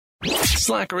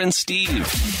Slacker and Steve.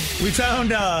 We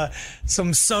found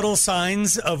some subtle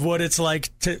signs of what it's like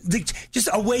to just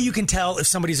a way you can tell if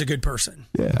somebody's a good person.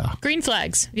 Yeah. Green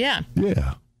flags. Yeah.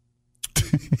 Yeah.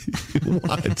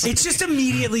 What? It just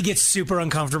immediately gets super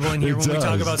uncomfortable in here when we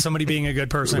talk about somebody being a good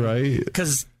person. Right.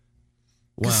 Because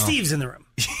Steve's in the room.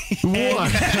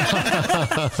 What?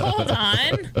 Hold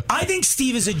on. I think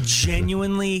Steve is a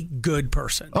genuinely good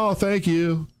person. Oh, thank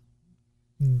you.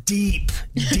 Deep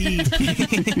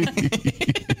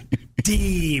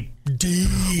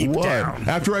What? down.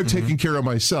 After I've taken care of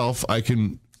myself, I'm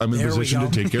in There we position go.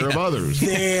 to take care of others.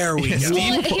 There we go.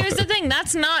 Well, here's the thing.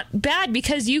 That's not bad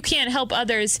because you can't help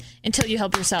others until you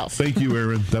help yourself. Thank you,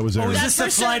 Aaron. That was Aaron. Is this for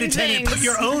the flight certain attendant? things. Put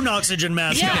your own oxygen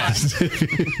mask Yeah. on.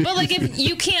 But like if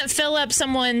you can't fill up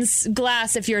someone's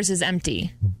glass if yours is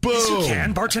empty. Boom. You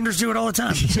can. Bartenders do it all the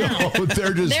time. No,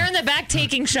 They're in the back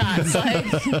taking shots. Like,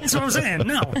 That's what I'm saying.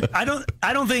 No, I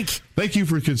don't think. Thank you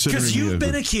for considering Because me you've a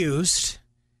been good- accused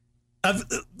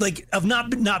of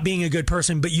not being a good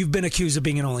person, but you've been accused of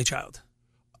being an only child.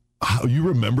 Oh, you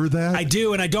remember that? I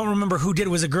do, and I don't remember who did it.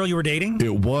 Was it a girl you were dating?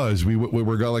 It was. We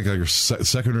were got like our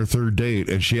second or third date,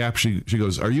 and she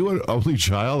goes, "Are you an only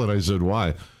child?" And I said,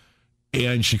 "Why?"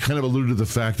 And she kind of alluded to the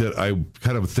fact that I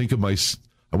kind of think of I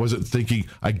wasn't thinking.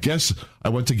 I guess I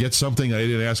went to get something. I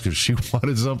didn't ask if she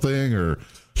wanted something or.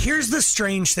 Here's the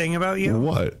strange thing about you.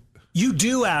 What? You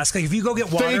do ask. Like if you go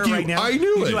get water Thank you. right now, I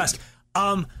knew you it. do ask.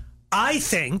 I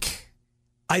think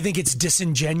it's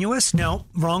disingenuous. No,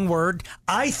 wrong word.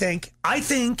 I think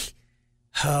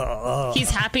he's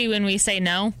happy when we say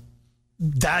no.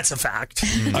 that's a fact.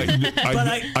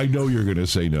 I know you're going to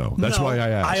say no. That's why I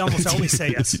asked. I almost always say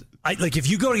yes. Like if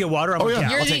you go to get water, I'm Oh, like, yeah.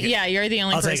 yeah, I'll take it. You're the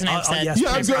only I'll take- person I've said. yes,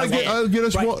 Yeah, please. I'll get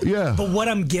us. Right. Yeah. But what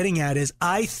I'm getting at is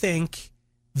I think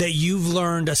that you've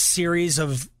learned a series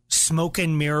of smoke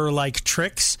and mirror like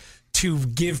tricks to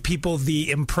give people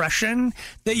the impression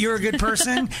that you're a good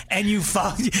person, and you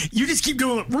just keep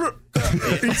doing.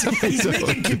 He's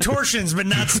making contortions but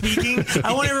not speaking.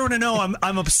 I want everyone to know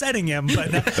I'm upsetting him,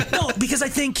 but no, because I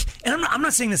think, and I'm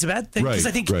not saying this is a bad thing, because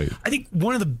I think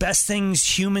one of the best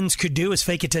things humans could do is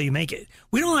fake it till you make it.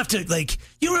 We don't have to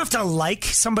you don't have to like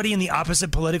somebody in the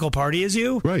opposite political party as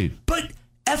you, Right. But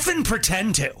effing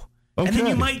pretend to. Okay. And then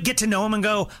you might get to know them and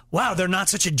go, wow, they're not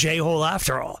such a J-hole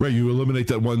after all. Right, you eliminate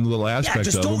that one little aspect Yeah,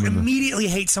 just of don't them. immediately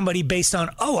hate somebody based on,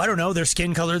 I don't know, their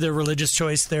skin color, their religious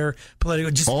choice, their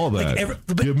political... Just all that.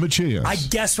 but Give them a chance. I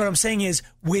guess what I'm saying is,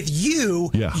 with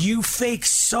you, you fake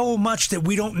so much that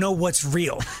we don't know what's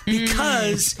real.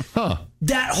 Because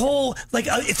that whole...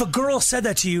 if a girl said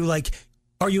that to you,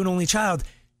 are you an only child?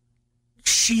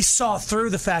 She saw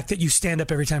through the fact that you stand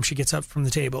up every time she gets up from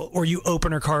the table, or you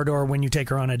open her car door when you take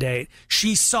her on a date.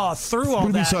 She saw through all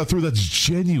What do you that. saw through? That's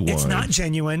genuine. It's not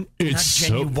genuine. It's not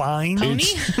genuine. Pony?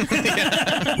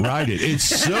 Right. It's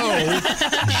so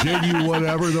genuine,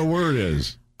 whatever the word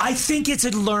is. I think it's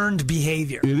a learned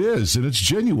behavior. It is, and it's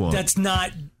genuine. That's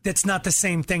not the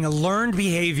same thing. A learned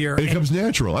behavior. It comes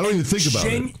natural. I don't even think about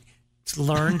it. It's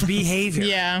learned behavior.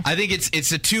 Yeah. I think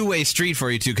it's a two-way street for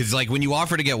you too, because when you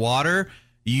offer to get water,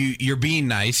 you're being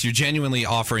nice. You're genuinely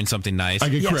offering something nice. I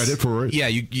get credit for it. Yeah,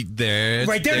 you there.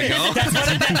 Right there, you go. That's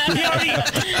what he already.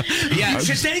 Yeah, You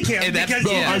should thank him because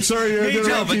I'm sorry.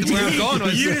 No, but where I'm going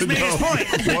was you just made his point.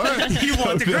 What? You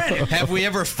want the credit. Have we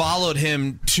ever followed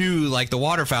him to the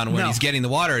water fountain when No. he's getting the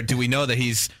water? Do we know that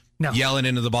he's yelling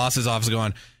into the boss's office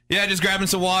going, yeah, just grabbing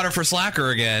some water for Slacker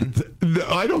again? No,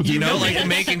 I don't do that.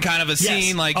 Making kind of a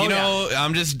scene,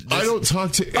 I'm just... I don't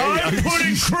talk to... I'm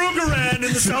putting Krugerrand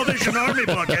in the Salvation Army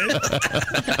bucket.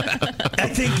 I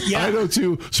think, I know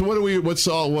too. So what do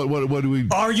we...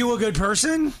 Are you a good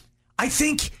person? I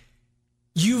think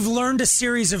you've learned a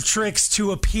series of tricks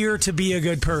to appear to be a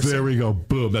good person. There we go.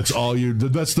 Boom. That's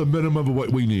the minimum of what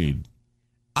we need.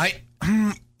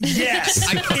 Yes,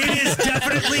 it is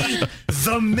definitely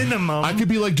the minimum. I could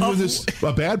be doing this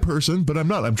a bad person, but I'm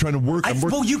not. I'm trying to work.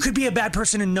 Well, you could be a bad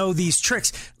person and know these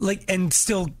tricks, and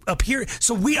still appear.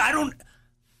 So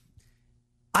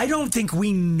I don't think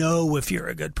we know if you're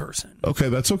a good person. Okay,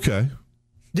 that's okay.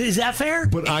 Is that fair?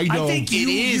 But I know I think it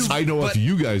is. I know if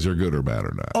you guys are good or bad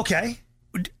or not. Okay,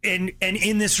 and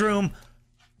in this room.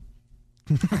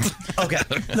 Okay,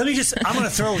 I'm going to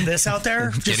throw this out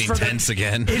there. Getting tense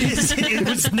again. It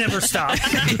was never stopped.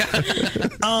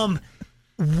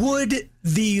 Would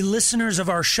the listeners of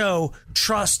our show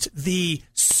trust the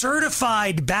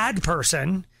certified bad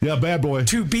person? Yeah, bad boy.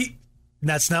 To be...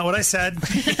 That's not what I said.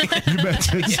 You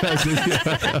mentioned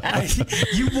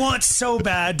You want so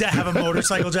bad to have a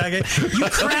motorcycle jacket. You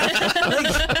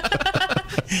crap.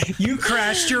 You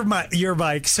crashed your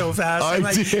bike so fast.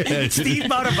 I did. Steve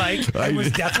bought a bike and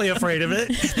was definitely afraid of it.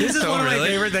 This is one of my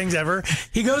favorite things ever.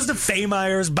 He goes to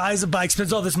Faymeyer's, buys a bike,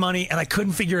 spends all this money, and I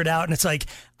couldn't figure it out. And it's like,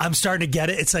 I'm starting to get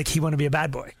it. It's like he wanted to be a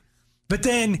bad boy. But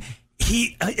then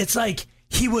it's like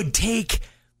he would take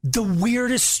the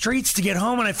weirdest streets to get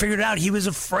home, and I figured out he was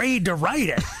afraid to ride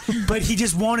it. But he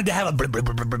just wanted to have a blah, blah,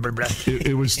 blah, blah, blah, blah.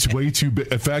 It was way too big.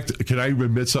 In fact, can I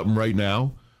admit something right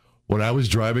now? When I was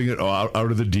driving it out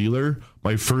of the dealer,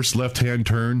 my first left-hand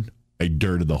turn, I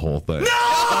dirted the whole thing. No!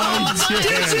 I did.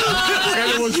 And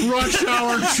it was rush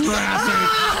hour traffic.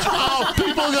 Oh,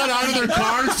 people got out of their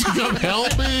cars to come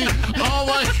help me. Oh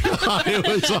my God, it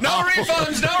was No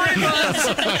refunds, no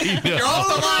refunds. You're off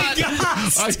the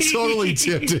line. I totally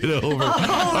tipped it over.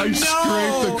 I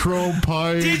scraped the chrome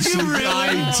pipes. Did you really?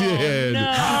 I did. No.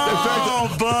 In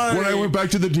fact, buddy. when I went back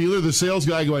to the dealer, the sales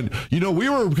guy going, we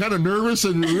were kind of nervous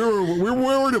and we were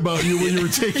worried about you when you were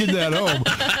taking that home.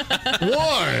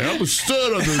 Why? I was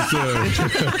stood on this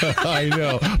thing. I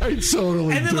know. I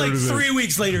totally And then like dirted 3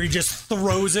 weeks later, he just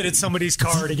throws it at somebody's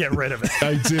car to get rid of it.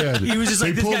 I did. He was just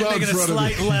like, They this pulled guy's out in making a front of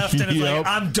me. slight left, and it's like, Yep.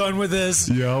 I'm done with this.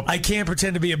 Yep. I can't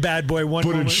pretend to be a bad boy one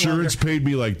But moment insurance longer. paid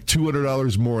me like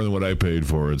 $200 more than what I paid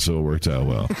for it, so it worked out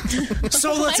well.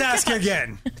 So let's ask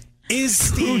again. Is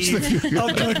Steve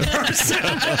a good person?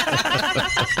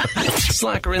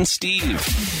 Slacker and Steve.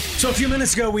 So a few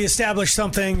minutes ago, we established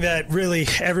something that really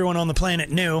everyone on the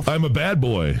planet knew. I'm a bad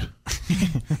boy.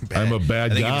 I'm a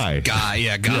bad guy. Guy.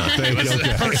 Yeah, thank you.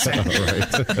 Okay. All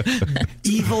right.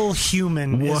 Evil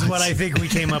human is what I think we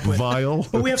came up with. Vile.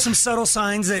 But we have some subtle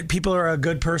signs that people are a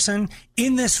good person.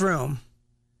 In this room,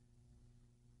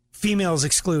 females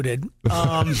excluded.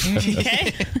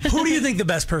 Okay. Who do you think the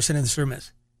best person in this room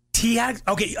is? T-Hack?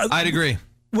 Okay. I'd agree.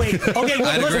 Wait. Okay,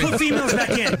 I'd let's agree. put females back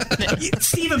in.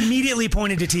 Steve immediately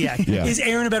pointed to T-Hack. Yeah. Is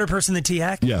Aaron a better person than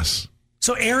T-Hack? Yes.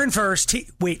 So Aaron first.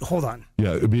 Wait, hold on.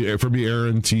 Yeah, it'd be, for me,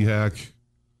 Aaron, T-Hack,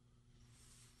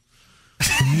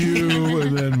 you,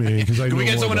 and then me. Can we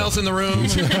get someone else in the room?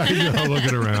 I know,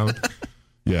 looking around.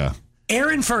 Yeah.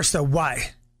 Aaron first, though.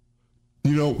 Why?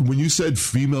 When you said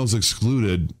females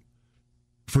excluded,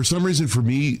 for some reason, for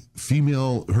me,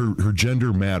 female, her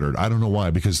gender mattered. I don't know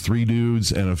why, because 3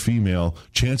 dudes and a female,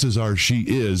 chances are she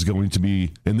is going to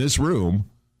be in this room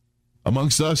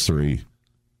amongst us 3.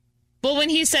 Well, when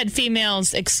he said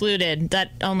females excluded,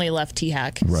 that only left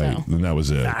T-Hack. Right. So. And that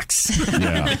was it. Facts.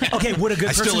 Yeah. Okay, would a good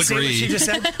I person still say what agree. she just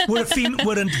said?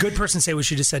 Would a good person say what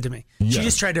she just said to me? Yeah. She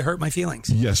just tried to hurt my feelings.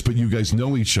 Yes, but you guys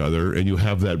know each other and you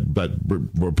have that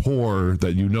rapport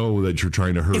that you know that you're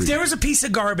trying to hurt. If there was a piece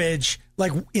of garbage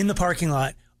like in the parking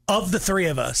lot of the 3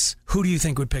 of us, who do you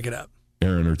think would pick it up?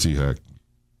 Aaron or T-Hack.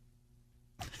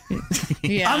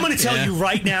 Yeah. I'm going to tell you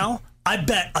right now, I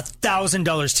bet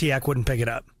 $1,000 T-Hack wouldn't pick it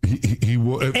up. He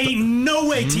would. Ain't no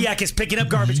way T-Hack is picking up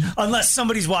garbage unless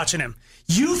somebody's watching him.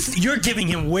 You're giving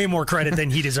him way more credit than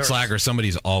he deserves. Slacker,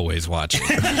 somebody's always watching.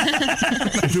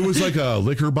 If it was like a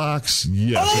liquor box,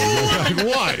 yes.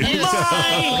 What?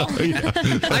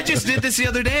 I just did this the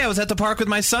other day. I was at the park with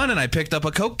my son, and I picked up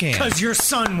a Coke can. Because your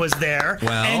son was there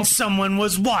and someone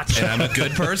was watching. And I'm a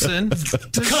good person to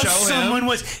Because show someone him.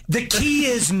 was. The key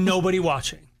is nobody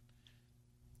watching.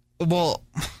 Well,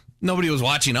 nobody was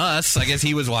watching us. I guess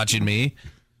he was watching me.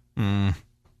 I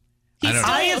don't know.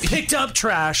 I have picked up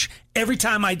trash every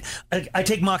time I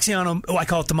take Moxie on I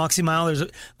call it the Moxie Mile. There's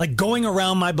like going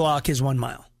around my block is 1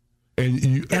 mile.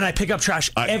 And I pick up trash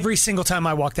every single time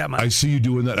I walk that mile. I see you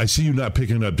doing that. I see you not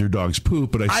picking up your dog's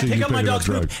poop, but I see pick you up my picking dog's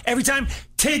poop trash. every time.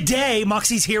 Today,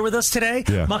 Moxie's here with us today.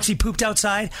 Yeah. Moxie pooped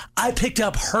outside. I picked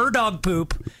up her dog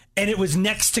poop, and it was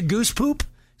next to goose poop.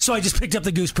 So I just picked up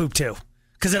the goose poop too,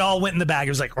 because it all went in the bag.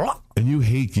 It was like, oh. And you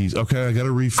hate geese. Okay, I got to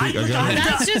refeed.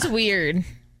 That's just weird.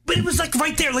 But it was like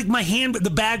right there, like my hand, the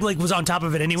bag like was on top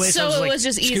of it anyway. So I it like, was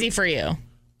just easy for you.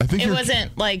 I think It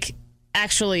wasn't like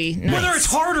actually nice. Whether it's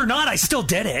hard or not, I still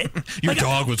did it. Your Like,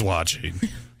 dog was watching.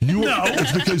 No.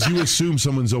 It's because you assume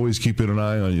someone's always keeping an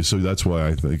eye on you, so that's why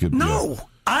I think it. No,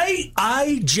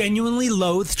 I genuinely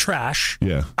loathe trash.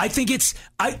 Yeah. I think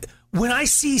when I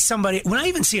see somebody, when I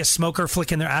even see a smoker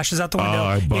flicking their ashes out the window,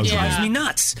 it it bugs drives me. me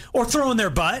nuts. Or throwing their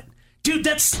butt, dude.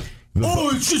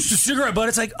 It's just a cigarette butt.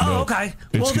 It's like, No. okay.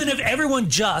 Well, then if everyone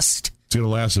just It's going to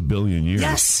last 1 billion years.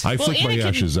 Yes. I Well, flick my Anakin-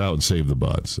 ashes out and save the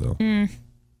butt. So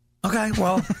okay,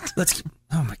 well, let's.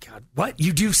 Oh my God, what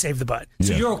you do save the butt,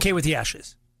 so Yeah. you're okay with the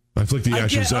ashes. I flick the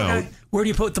ashes out. Okay. Where do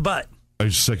you put the butt? I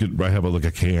just I have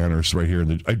a can or it's right here,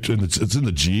 and it's in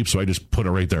the Jeep, so I just put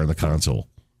it right there in the console.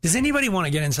 Does anybody want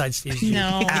to get inside Steve's Jeep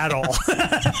No. at all?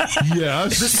 The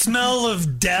Yes, smell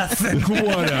of death. And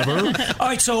whatever. all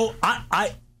right, so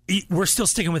we're still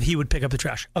sticking with he would pick up the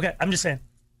trash. Okay, I'm just saying.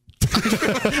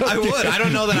 I would. I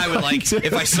don't know that I would like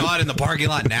if I saw it in the parking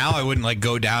lot now. I wouldn't like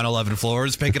go down 11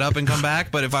 floors, pick it up, and come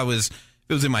back. But if it was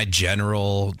in my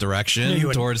general direction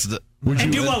towards the,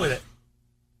 and do what with it?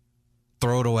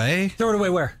 Throw it away. Throw it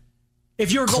away where?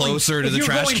 If you're closer to the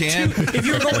trash can. If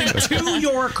you're going to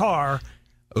your car,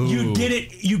 you get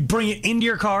it. You bring it into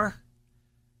your car.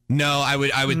 No, I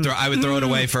would throw it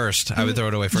away first. I would throw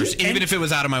it away first, even if it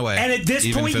was out of my way. And at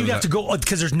this point, you have to go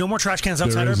because there's no more trash cans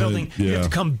outside our building. You have to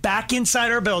come back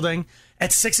inside our building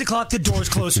at 6 o'clock. The doors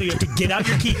close, so you have to get out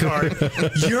your key card.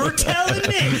 You're telling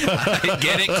me I'd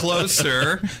get it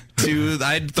closer to.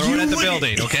 I'd throw it at the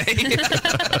building. Okay.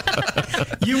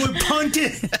 You would punt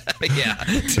it. Yeah,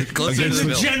 closer to the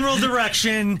building. General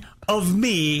direction of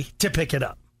me to pick it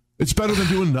up. It's better than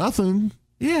doing nothing.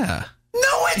 Yeah. No,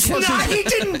 it's not. He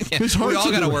didn't. We all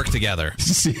got to work together.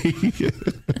 See?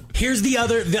 Here's the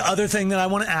other thing that I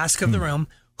want to ask of the room.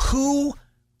 Who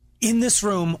in this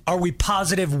room are we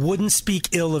positive wouldn't speak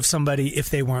ill of somebody if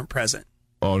they weren't present?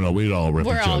 Oh, no, we'd all rip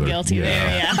each other. We're all guilty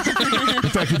there, yeah. In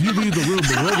fact, if you leave the room,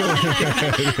 then we're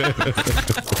going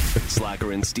to...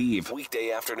 Slacker and Steve,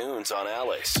 weekday afternoons on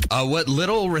Alice. What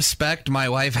little respect my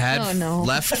wife had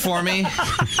left for me.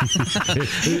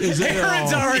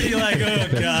 Aaron's already like, oh,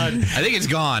 God. I think it's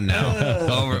gone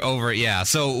now. Over, yeah.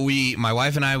 So my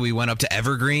wife and I, we went up to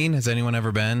Evergreen. Has anyone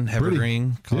ever been?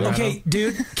 Evergreen, Colorado? Okay,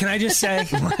 dude, can I just say,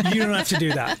 you don't have to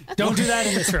do that. Don't do that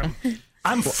in this room.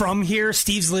 I'm from here.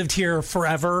 Steve's lived here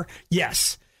forever.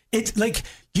 Yes. It's like,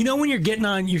 you know, when you're getting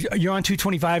on, you're on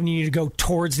 225 and you need to go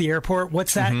towards the airport.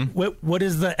 What's that? Mm-hmm. What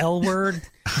is the L word?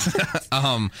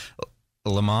 Le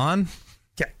Mans?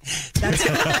 Okay.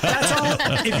 That's all.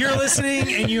 If you're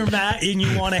listening and you're mad and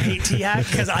you want to hate T-Hack,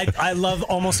 because I love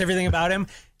almost everything about him,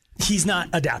 he's not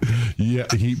adapted. Yeah.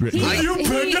 You've been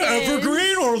to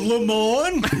Evergreen or Le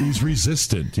Mans? He's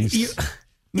resistant.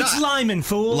 It's Lyman,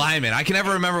 fool. Lyman. I can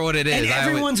never remember what it is. And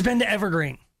everyone's been to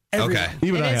Evergreen. Okay.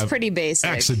 Even it's pretty basic.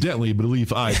 Accidentally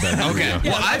believe I've been there. Okay. Yeah,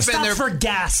 well, I've been there for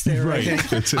gas there. Right.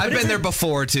 I've been there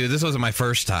before, too. This wasn't my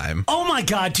first time. Oh, my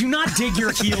God. Do not dig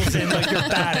your heels in like you're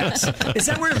badass. Is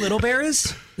that where Little Bear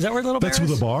is? Is that where Little Bear is? That's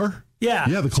with the bar? Yeah.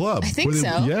 Yeah, the club. I think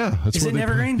so. Yeah. That's is it in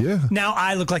Evergreen? Yeah. Now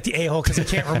I look like the a-hole because I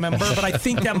can't remember, but I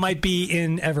think that might be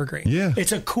in Evergreen. Yeah.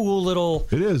 It's a cool little...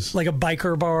 It is. Like a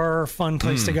biker bar, fun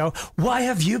place to go. Why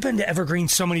have you been to Evergreen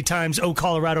so many times,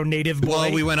 Colorado native boy?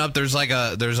 Well, we went up. There's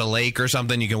a lake or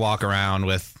something you can walk around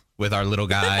with our little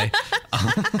guy.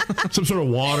 Some sort of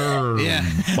water or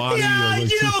body. Yeah,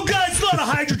 or guys, a lot of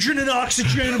hydrogen and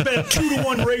oxygen, about a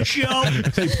 2-to-1 ratio.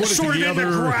 They put sort it of together.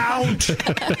 in the ground.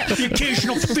 The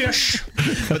occasional fish.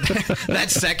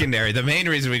 That's secondary. The main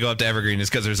reason we go up to Evergreen is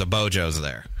because there's a Bojo's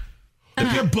there.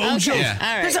 Bojo's. Yeah.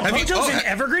 All right. There's a Bojo's in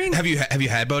Evergreen? Have you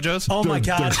had Bojo's? Oh, my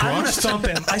They're God. I'm going to thump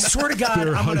him. I swear to God,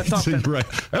 I'm going to thump him. Right.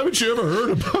 Haven't you ever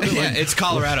heard about it? Yeah, it's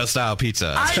Colorado-style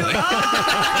pizza.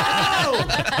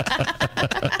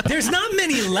 There's not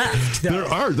many left, though. There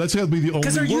are. That's got to be the only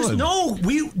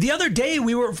one. The other day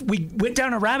we went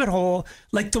down a rabbit hole.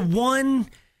 Like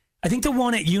I think the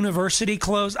one at University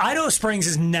closed. Idaho Springs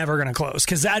is never going to close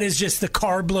because that is just the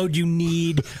carb load you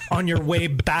need on your way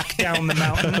back down the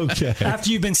mountain. Okay. After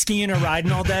you've been skiing or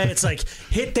riding all day, it's like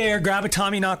hit there, grab a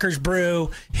Tommy Knockers brew,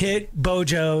 hit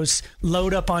Bojo's,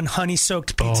 load up on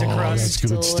honey-soaked pizza crust.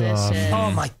 That's good stuff.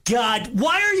 Oh, my God.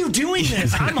 Why are you doing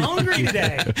this? I'm hungry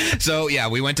today. So, yeah,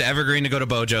 we went to Evergreen to go to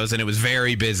Bojo's, and it was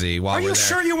very busy while Are we were you there.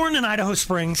 sure you weren't in Idaho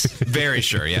Springs? Very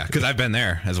sure, yeah, because I've been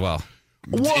there as well.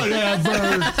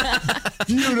 Whatever.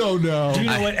 You don't know. Do you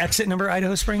know what exit number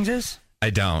Idaho Springs is?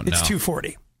 I don't know. It's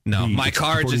 240. No, my It's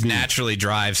car just 240B. naturally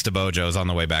drives to Bojo's on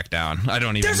the way back down. I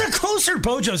don't even... There's a closer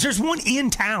Bojo's. There's one in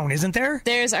town, isn't there?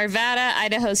 There's Arvada,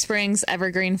 Idaho Springs,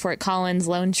 Evergreen, Fort Collins,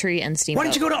 Lone Tree, and Steamboat.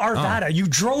 Why did you go to Arvada? You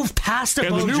drove past a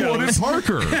And Bojo's. the new one in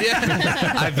Parker.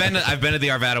 Yeah. I've been to the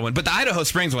Arvada one, but the Idaho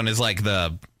Springs one is like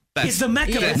the... It's the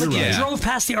Mecca. Yeah. But Yeah. you drove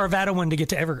past the Arvada one to get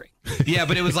to Evergreen. Yeah,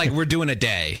 but it was like we're doing a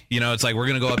day. You know, it's like we're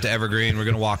going to go up to Evergreen. We're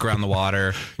going to walk around the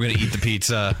water. We're going to eat the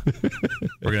pizza.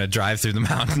 We're going to drive through the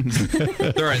mountains. All right,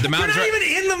 the You're mountains not are, even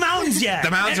in the mountains yet.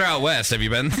 the mountains are out west. Have you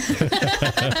been?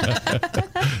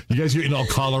 You guys are getting all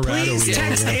Colorado. Please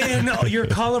text in your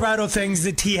Colorado things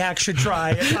that T-Hack should try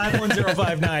at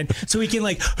 51059 so we can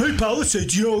like, hey,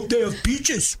 Palisades, they have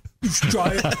peaches. You should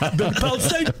try it. Been to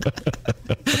Palisades?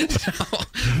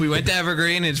 We went to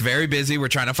Evergreen. It's very busy. We're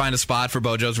trying to find a spot for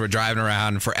Bojo's. We're driving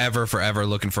around forever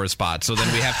looking for a spot. So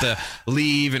then we have to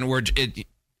leave, and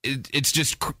it's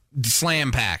just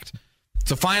slam packed.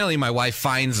 So finally, my wife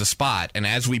finds a spot, and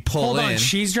as we pull Hold on, in,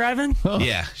 she's driving?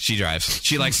 yeah, she drives.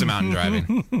 She likes the mountain driving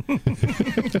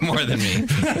more than me.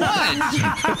 What?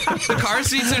 The car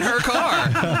seat's in her car.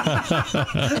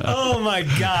 Oh my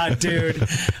God, dude.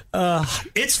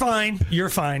 It's fine. You're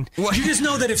fine. What? You just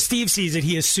know that if Steve sees it,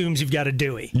 he assumes you've got a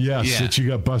Dewey. Yes, Yeah. that you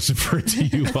got busted for a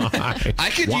DUI. I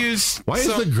could use. Why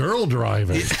is the girl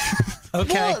driving?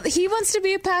 Okay. Well, he wants to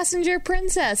be a passenger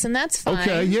princess, and that's fine.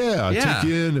 Okay, yeah. Take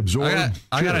you in, absorb.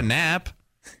 I got a nap.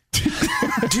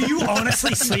 Do you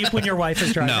honestly sleep when your wife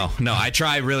is driving? No, I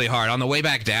try really hard. On the way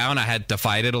back down, I had to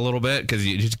fight it a little bit because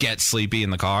you just get sleepy in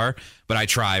the car, but I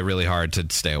try really hard to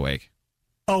stay awake.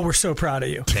 Oh, we're so proud of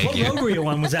you. What you. road were you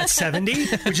on? Was that 70?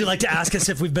 Would you like to ask us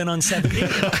if we've been on 70?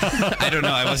 I don't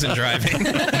know. I wasn't driving.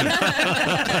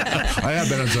 I have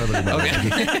been on 70.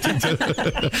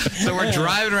 Okay. So we're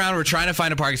driving around. We're trying to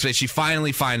find a parking space. She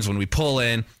finally finds one. We pull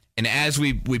in. And as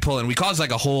we pull in, we caused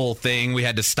like a whole thing. We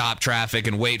had to stop traffic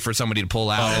and wait for somebody to pull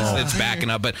out. It's backing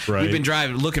up. But Right. we've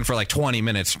been looking for like 20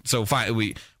 minutes. So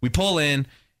we pull in,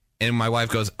 and my wife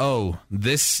goes, "Oh,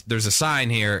 there's a sign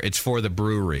here. It's for the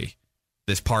brewery.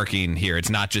 This parking here.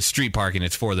 It's not just street parking.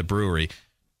 It's for the brewery.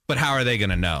 But how are they going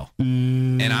to know?"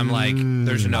 And I'm like,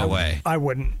 "There's no way." I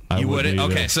wouldn't. You wouldn't?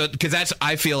 either. Okay, so because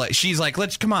I feel like she's like,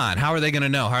 come on. How are they going to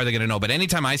know? How are they going to know? But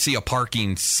anytime I see a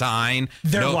parking sign,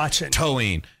 They're watching.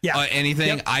 towing, Yeah. anything,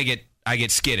 Yep. I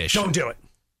get skittish. Don't do it.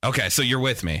 Okay, so you're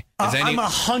with me. I'm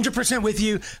 100% with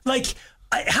you. Like,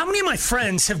 how many of my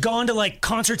friends have gone to like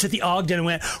concerts at the Ogden and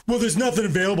went, well, there's nothing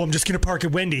available. I'm just going to park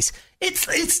at Wendy's.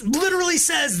 It's literally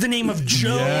says the name of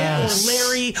Joe Yes. or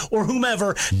Larry or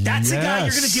whomever. That's the guy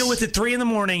you're going to deal with at 3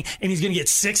 a.m. and he's going to get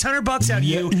 $600 out of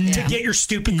you to get your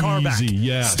stupid car back. Easy,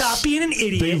 yes. Stop being an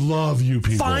idiot. They love you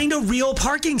people. Find a real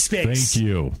parking space. Thank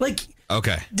you. Like,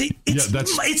 Okay.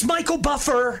 it's Michael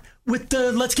Buffer with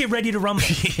the let's get ready to rumble.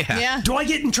 Yeah. Do I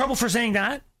get in trouble for saying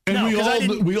that? And No, 'cause I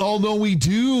didn't- we all know we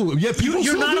do. Yeah, people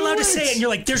You're still not do allowed to say it, and you're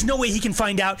like, there's no way he can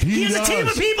find out. He has a team of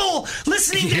does. people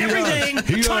listening to He does. everything,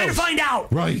 He trying to does. find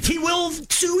out. Right. He will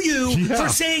sue you Yeah. for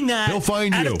saying that. He'll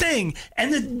find at you. a thing.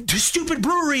 And the stupid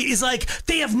brewery is like,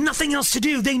 they have nothing else to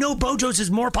do. They know Bojo's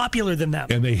is more popular than them.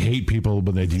 And they hate people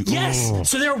when they do. Yes. Oh.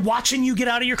 So they're watching you get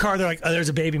out of your car. They're like, oh, there's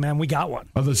a baby, man. We got one.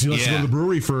 Unless you let's go Yeah. to the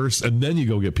brewery first, and then you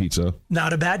go get pizza.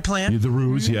 Not a bad plan. The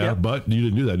ruse, yeah, Yep. but you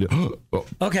didn't do that. Oh.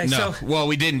 Okay, No, so well,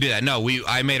 we didn't do that. No,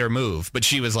 I made her move, but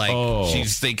she was like,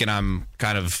 she's thinking I'm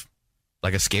kind of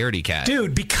like a scaredy cat.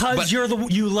 dude, because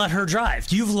you let her drive,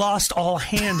 you've lost all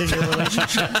hand in your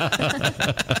relationship.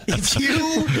 If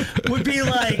you would be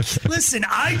like, listen,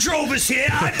 I drove us here,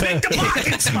 I picked the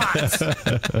parking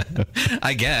spots.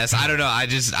 I guess. I don't know.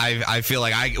 I feel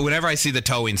like whenever I see the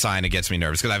towing sign, it gets me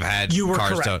nervous because I've had You were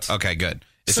cars correct. towed. Okay, good.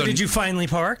 So did you finally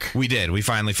park? We did. We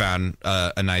finally found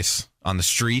a nice on the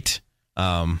street.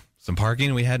 Some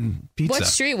parking. We had pizza. What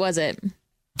street was it?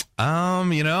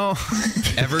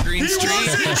 Evergreen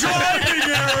Street.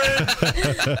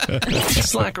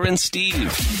 Slacker and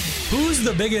Steve. Who's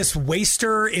the biggest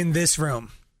waster in this room?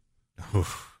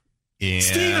 Yeah.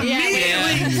 Steve,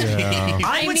 immediately. Yeah.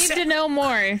 I would need say- to know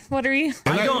more. What are you?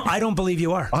 I don't believe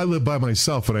you are. I live by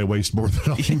myself, and I waste more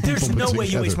than all you people There's put no way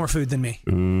you together. waste more food than me.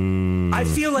 I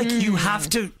feel like you have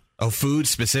to. Oh, food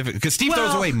specific. Because Steve throws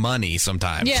Well- away money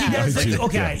sometimes. Yeah. He does, I do,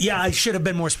 okay, yeah, I should have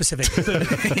been more specific.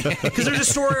 Because there's a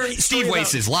story. Steve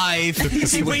wastes his life.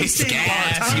 He's He wastes wasting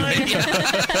gas. our time.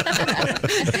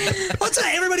 What's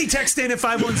that? Everybody text in at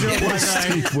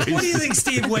 51019. What do you think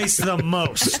Steve wastes the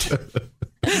most?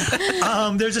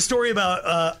 There's a story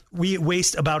about we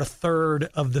waste about a third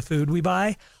of the food we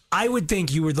buy. I would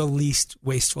think you were the least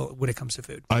wasteful when it comes to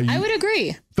food. I would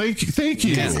agree. Thank you.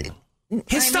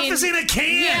 His stuff mean, is in a can.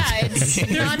 Yeah, it's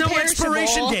There's no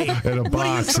expiration non-perishable. date. In a What do you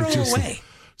box, throw it's just- away?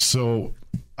 So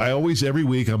I always, every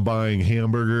week, I'm buying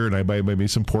hamburger, and I buy maybe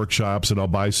some pork chops, and I'll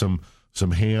buy some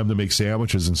ham to make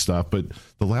sandwiches and stuff. But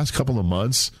the last couple of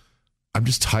months, I'm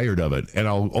just tired of it. And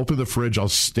I'll open the fridge, I'll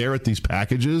stare at these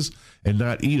packages and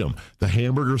not eat them. The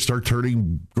hamburgers start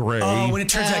turning gray. Oh, when it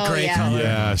turns that gray yeah. color.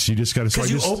 Yes, you just got to. Because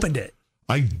you opened it.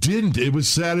 I didn't. It was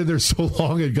sat in there so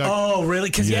long. It got. Oh, really?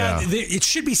 Because Yeah. it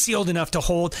should be sealed enough to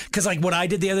hold. Because like what I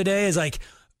did the other day is like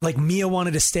Mia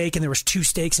wanted a steak and there was 2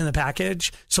 steaks in the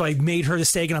package, so I made her the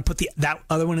steak and I put that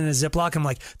other one in a Ziploc. I'm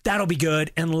like, that'll be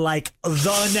good. And like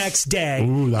the next day,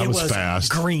 Ooh, that it was fast.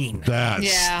 green.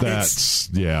 That's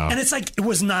yeah. And it's like it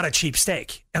was not a cheap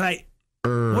steak. And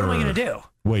what am I gonna do?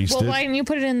 Wasted. Well, why didn't you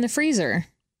put it in the freezer?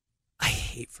 I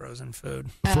hate eat frozen food.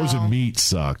 Frozen meat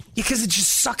suck. Because it just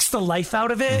sucks the life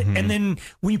out of it. And then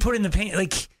when you put it in the pan,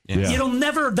 like, it'll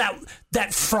never,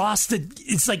 that frost,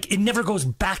 it's like, it never goes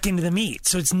back into the meat.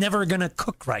 So it's never going to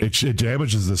cook right. It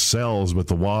damages the cells with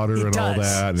the water and all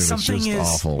that. And Something it's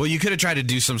just awful. Well, you could have tried to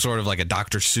do some sort of like a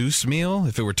Dr. Seuss meal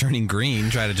if it were turning green.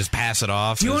 Try to just pass it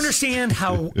off. Do you understand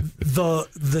how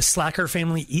the Slacker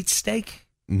family eats steak?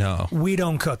 No. We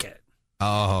don't cook it.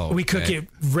 Oh. We cook it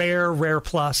rare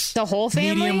plus. The whole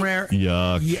family? Medium rare.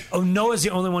 Yuck. Yeah. Oh, Noah's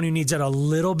the only one who needs it a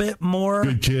little bit more.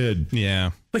 Good kid. Yeah.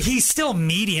 But he's still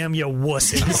medium, you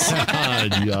wusses.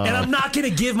 God, And I'm not going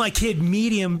to give my kid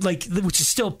medium, like, which is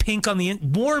still pink on the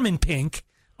warm and pink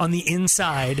on the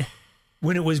inside,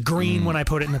 when it was green when I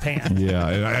put it in the pan. Yeah,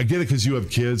 and I get it because you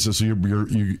have kids, so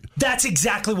you. That's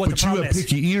exactly what the But you problem have is.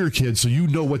 picky eater kids, so you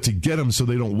know what to get them, so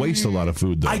they don't waste a lot of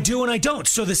food. Though I do and I don't.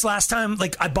 So this last time,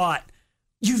 like, I bought.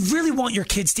 You really want your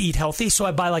kids to eat healthy, so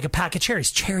I buy like a pack of cherries.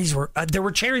 Cherries were there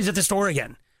were cherries at the store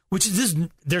again, which is this.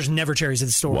 There's never cherries at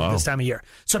the store this time of year.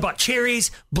 So I bought cherries,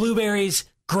 blueberries,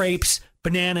 grapes,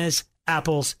 bananas,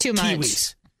 apples, Too much.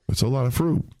 kiwis. It's a lot of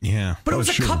fruit. Yeah. But it was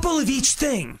a couple of each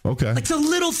thing. Okay. Like the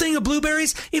little thing of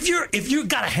blueberries. If you've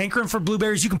got a hankering for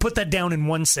blueberries, you can put that down in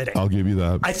one sitting. I'll give you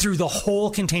that. I threw the whole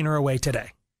container away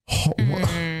today.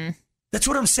 That's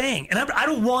what I'm saying. And I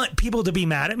don't want people to be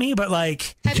mad at me, but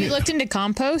like, Have you looked into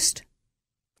compost?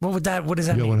 what does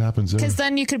that Yeah, mean? what happens there? Because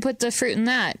then you could put the fruit in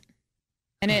that,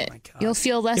 and my God. you'll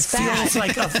feel less It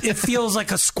bad. feels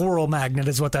like a squirrel magnet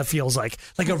is what that feels like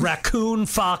a raccoon,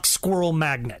 fox, squirrel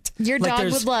magnet. Your Like dog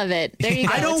there's- would love it. There you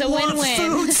go. I don't It's a want win-win.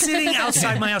 food sitting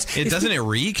outside my house. It doesn't it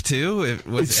reek too?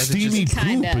 It's steamy poop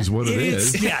Kinda. is what it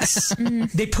is. Yes.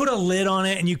 They put a lid on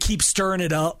it and you keep stirring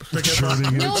it up.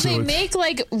 Churning it, No, so they it's- make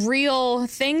like real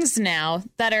things now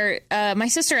that are. My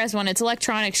sister has one. It's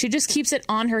electronic. She just keeps it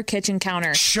on her kitchen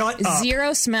counter. Shut up.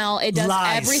 Zero smell. It does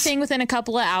Lies. everything within a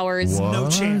couple of hours. No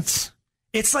What? chance.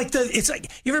 It's like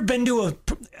you ever been to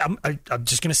I'm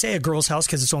just gonna say a girl's house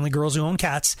because it's only girls who own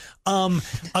cats.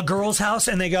 A girl's house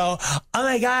and they go, oh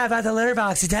my God, about the litter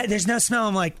box. There's no smell.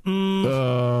 I'm like,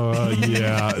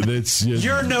 yeah, that's just,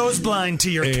 you're nose blind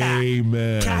to your cat.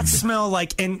 Amen. Cats smell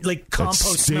like That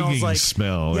compost stinging smells like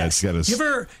smell. Yes. That's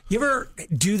gotta. You ever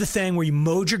do the thing where you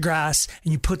mowed your grass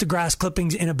and you put the grass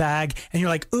clippings in a bag and you're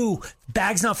like, ooh,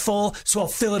 bag's not full, so I'll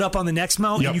fill it up on the next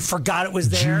mow, Yep. and you forgot it was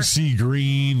there. Juicy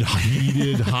green,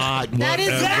 heated, hot, That is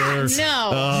whatever. that.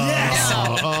 No. Yes,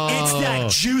 Oh, it's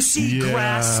that juicy yeah,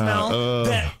 grass smell.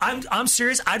 That I'm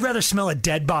serious. I'd rather smell a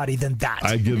dead body than that.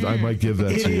 I might give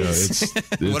that It to you. is.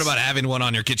 It's What about having one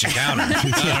on your kitchen counter? I don't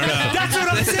know. That's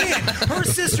what I'm saying. Her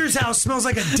sister's house smells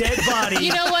like a dead body.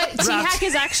 You know what? wrapped- T-Hack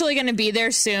is actually going to be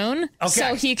there soon,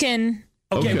 so he can.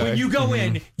 Okay, Okay. when you go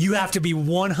in, you have to be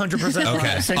 100% Okay.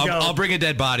 honest and go, I'll bring a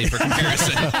dead body for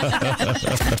comparison.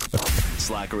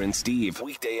 Slacker and Steve,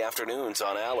 weekday afternoons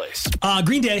on Alice.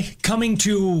 Green Day coming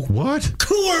to what?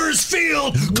 Coors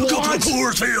Field. What?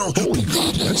 Coors Field.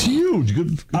 That's huge.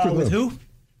 Good for With them. who?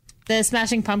 The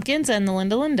Smashing Pumpkins and the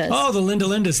Linda Lindas. Oh, the Linda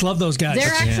Lindas. Love those guys.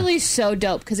 They're actually so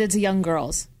dope because it's young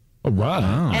girls. Oh, right.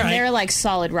 And right. they're like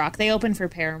solid rock. They open for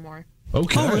Paramore.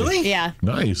 Okay. Oh, really? Yeah.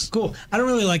 Nice. Cool. I don't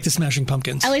really like the Smashing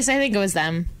Pumpkins. At least I think it was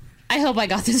them. I hope I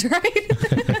got this right.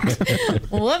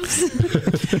 Whoops.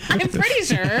 I'm pretty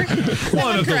sure. One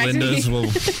Someone of the correct me. Lindas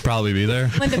will probably be there.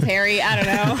 Linda Perry. I don't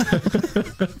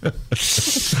know.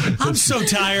 I'm so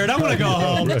tired. I want to go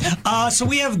home. So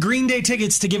we have Green Day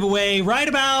tickets to give away right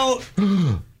about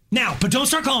now, but don't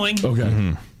start calling. Okay.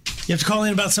 You have to call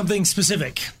in about something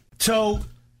specific. So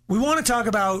we want to talk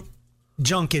about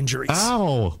junk injuries.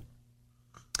 Ow.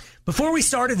 Before we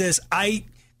started this, I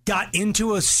got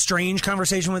into a strange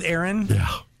conversation with Aaron. Yeah.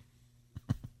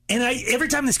 And every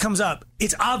time this comes up,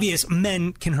 it's obvious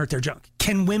men can hurt their junk.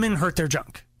 Can women hurt their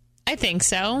junk? I think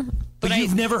so. But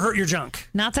you've never hurt your junk.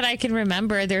 Not that I can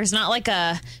remember. There's not like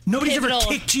a Nobody's pivotal... ever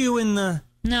kicked you in the...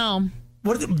 No.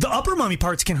 What the upper mummy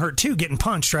parts can hurt too, getting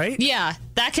punched, right? Yeah,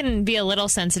 that can be a little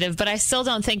sensitive, but I still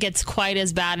don't think it's quite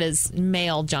as bad as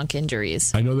male junk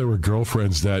injuries. I know there were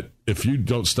girlfriends that if you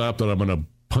don't stop that, I'm going to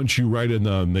punch you right in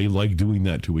the... And they like doing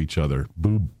that to each other.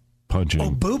 Boob punching.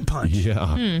 Oh, boob punch.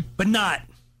 Yeah. But not...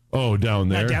 Oh, down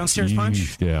there. downstairs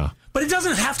punch? Yeah. But it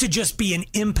doesn't have to just be an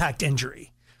impact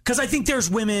injury. Because I think there's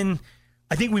women...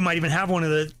 I think we might even have one of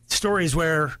the stories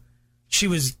where she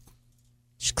was...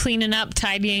 Just cleaning up,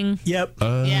 tidying. Yep.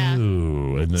 Oh, Yeah.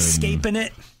 and then... Escaping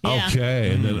it. Yeah.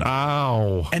 Okay, and then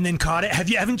ow. and then caught it.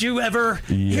 Haven't you ever?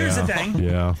 Here's the thing.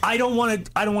 Yeah. I don't want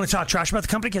to talk trash about the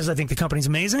company because I think the company's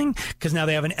amazing because now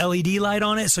they have an LED light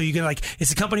on it, so you can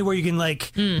it's a company where you can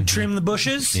trim the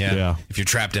bushes. Yeah. If you're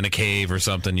trapped in a cave or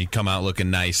something, you come out looking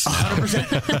nice.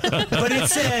 100%. But it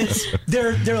says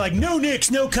they're like no nicks,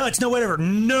 no cuts, no whatever.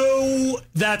 No,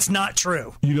 that's not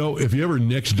true. If you ever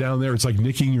nicked down there, it's like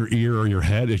nicking your ear or your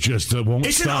head. It just won't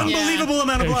It's stop. an unbelievable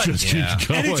amount of blood. It just keeps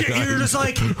going. And you're just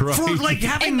like, Right. for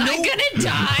having Am I gonna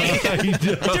die?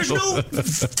 There's no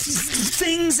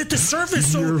things at the surface,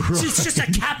 so it's just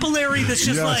a capillary that's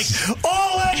just like,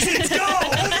 all exits go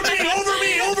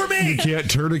over me. You can't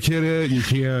tourniquet it. You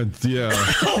can't. Yeah.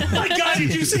 Oh my God!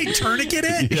 Did you say tourniquet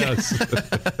it? Yes.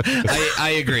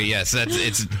 I agree. Yes, and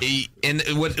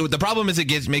what the problem is,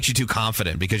 it makes you too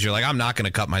confident because you're like, I'm not going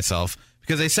to cut myself.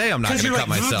 Because they say I'm not going to cut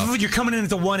myself. You're coming in at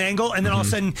the one angle, and then all of a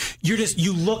sudden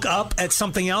you look up at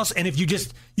something else, and if you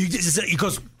just it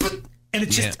goes, and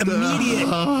it's just immediate.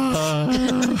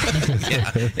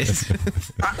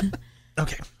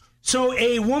 Okay, so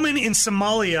a woman in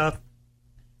Somalia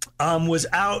was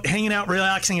out hanging out,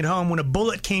 relaxing at home when a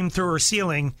bullet came through her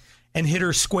ceiling and hit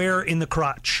her square in the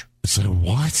crotch. So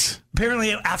what?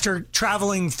 Apparently, after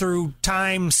traveling through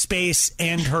time, space,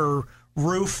 and her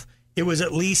roof, it was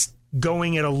at least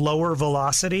going at a lower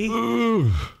velocity.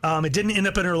 It didn't end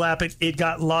up in her lap. It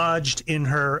got lodged in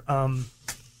her.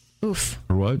 Oof.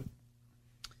 Or what?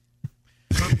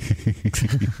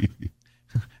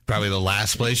 Probably the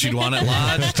last place you'd want it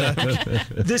lodged.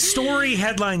 The story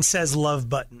headline says "love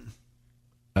button."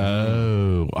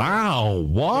 Oh, wow!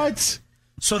 What?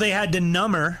 So they had to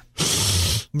numb her.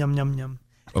 Yum yum yum.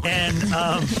 Okay. And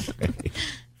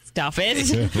Stop it.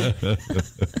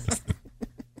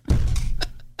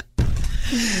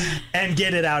 and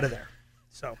get it out of there.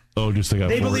 So Just like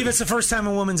they believe it's the first time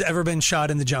a woman's ever been shot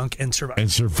in the junk and survived.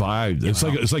 And survived. It's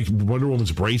like Wonder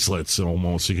Woman's bracelets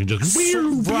almost. You can just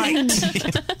right.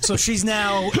 So she's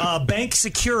now bank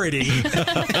security. Go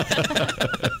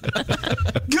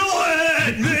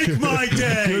ahead, make my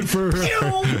day. Good for her.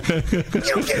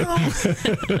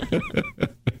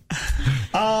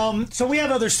 So we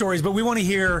have other stories, but we want to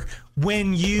hear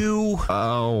when you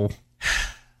hurt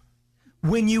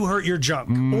your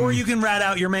junk, or you can rat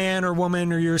out your man or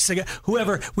woman or your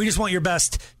whoever. We just want your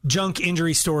best junk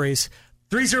injury stories.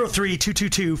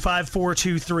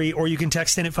 303-222-5423, or you can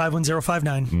text in at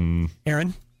 51059.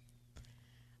 Aaron?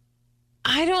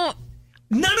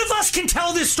 None of us can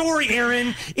tell this story,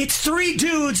 Aaron. It's three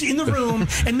dudes in the room,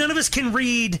 and none of us can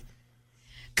read.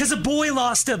 Because a boy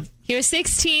lost a... He was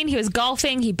 16. He was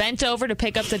golfing. He bent over to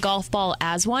pick up the golf ball,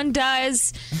 as one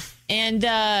does. And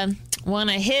one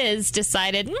of his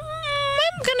decided, I'm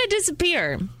going to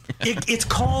disappear. It's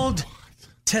called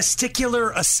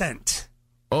testicular ascent.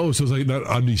 Oh, so it's like not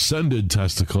undescended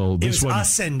testicle. This It was one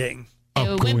ascending. up,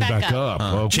 It going went back up.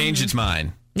 up. Okay. Changed its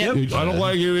mind. Yep. I don't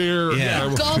like it here.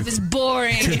 Yeah. Golf is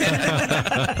boring.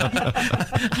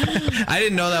 I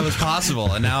didn't know that was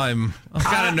possible, and now I'm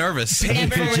kind of nervous.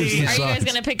 Amber, are you guys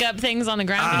going to pick up things on the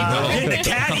ground? Hit the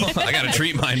caddy. I got to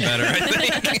treat mine better,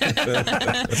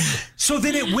 I think. So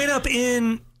then it went up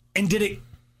in and did it.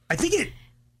 I think it.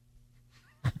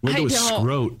 Went to a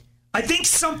scrot. I think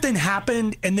something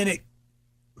happened and then it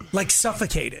like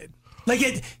suffocated. Like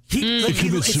it.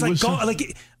 It's like gone.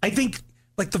 Like I think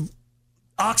like the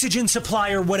oxygen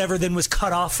supply or whatever then was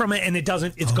cut off from it and it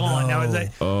doesn't. It's gone now. It's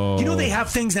like, you know they have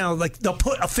things now like they'll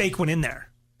put a fake one in there.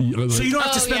 So you don't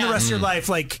have to spend the rest of your life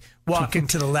like walking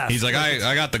to the left. He's like,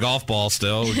 I got the golf ball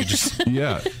still. We could just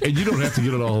Yeah, and you don't have to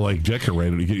get it all like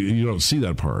decorated. You don't see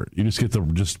that part. You just get the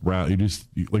round. You just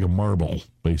like a marble,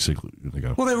 basically.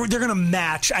 Well, they're going to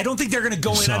match. I don't think they're going to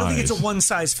go in. I don't think it's a one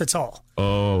size fits all.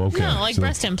 Oh, okay. No, like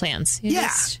breast implants.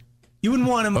 You wouldn't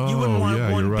want them. You wouldn't want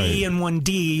one you're B right. and one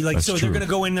D. Like That's so, true. they're going to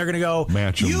go in. They're going to go.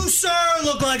 Match 'em. You sir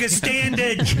look like a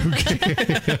standard.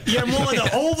 You're more the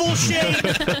oval shape.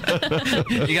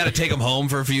 you got to take them home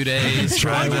for a few days.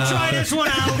 Try them out. try this one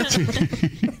out.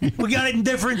 We got it in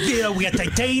different. We got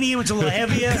titanium. It's a little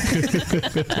heavier.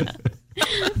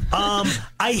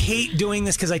 I hate doing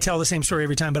this because I tell the same story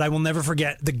every time, but I will never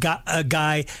forget a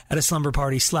guy at a slumber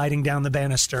party sliding down the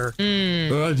banister,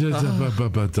 and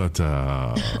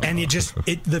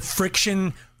the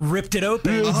friction ripped it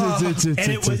open, and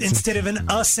it was instead of an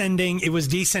ascending, it was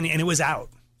descending, and it was out.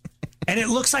 and it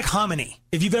looks like hominy.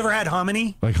 If you've ever had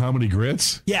hominy, Like hominy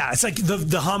grits? yeah, it's like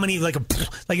the hominy, like an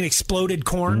exploded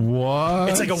corn. What?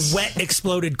 It's like a wet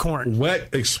exploded corn. Wet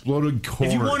exploded corn.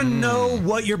 If you want to know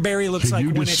what your berry looks Can like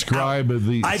you when describe it's out,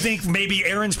 the? I think maybe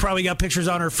Erin's probably got pictures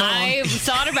on her phone. I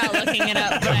thought about looking it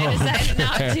up, but I decided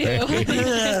not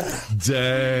to.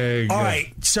 Dang. All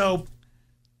right, so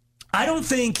I don't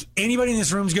think anybody in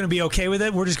this room is going to be okay with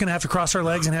it. We're just going to have to cross our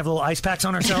legs and have little ice packs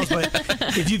on ourselves. But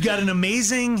if you've got an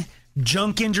amazing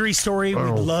junk injury story, we'd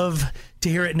love to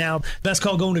hear it now. Best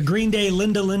call going to Green Day,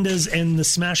 Linda Lindas, and the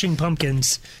Smashing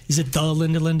Pumpkins. Is it the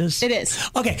Linda Lindas? It is.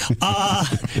 Okay.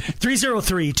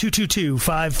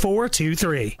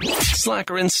 303-222-5423.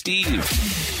 Slacker and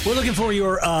Steve. We're looking for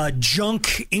your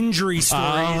junk injury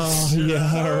stories.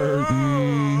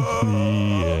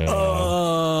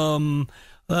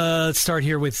 Let's start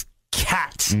here with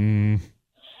Kat. Yay!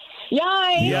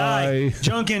 Yay.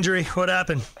 Junk injury. What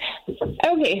happened?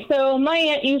 Okay, so my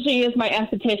aunt usually is my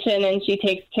esthetician, and she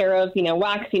takes care of,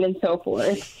 waxing and so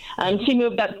forth. She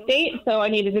moved upstate, so I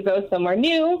needed to go somewhere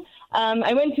new.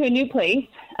 I went to a new place,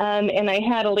 and I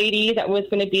had a lady that was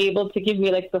going to be able to give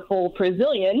me, like, the full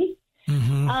Brazilian.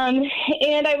 Mm-hmm.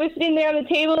 And I was sitting there on the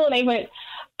table, and I went,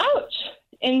 ouch!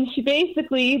 And she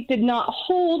basically did not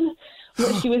hold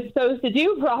what she was supposed to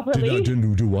do properly.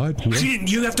 Didn't do what? She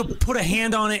didn't. You have to put a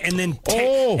hand on it and then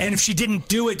and if she didn't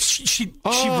do it, she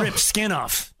ripped skin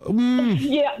off.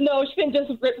 Yeah, no, she didn't just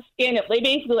rip skin. It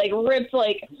basically ripped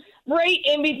right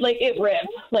in me, it ripped.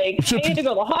 I had to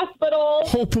go to the hospital.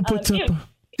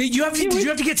 Did you have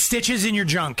to get stitches in your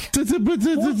junk? Yeah,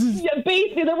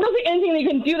 basically, there wasn't anything they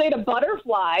can do. They had a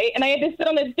butterfly, and I had to sit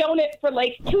on a donut for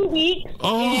 2 weeks.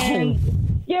 And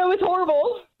yeah, it was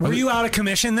horrible. Were you out of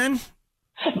commission then?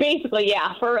 Basically,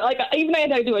 yeah. For even I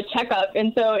had to do a checkup,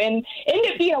 and ended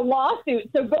up being a lawsuit.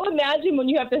 So go imagine when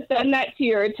you have to send that to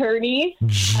your attorney.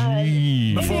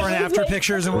 Before and after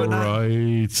pictures and whatnot.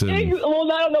 Right.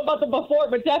 Well, I don't know about the before,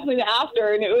 but definitely the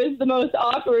after, and it was the most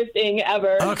awkward thing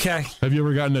ever. Okay. Have you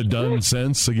ever gotten it done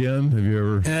since again? Have you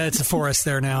ever? It's a forest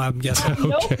there now, I'm guessing.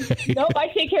 Nope. I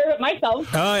take care of it myself.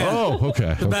 Oh, yeah. Oh,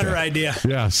 okay. The better idea.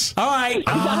 Yes. All right.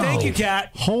 Thank you, Kat.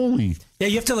 Holy. Yeah,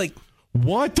 you have to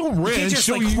What? Don't rip. You can't just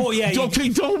don't.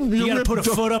 You got to put a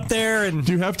foot up there and.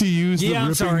 Do you have to use the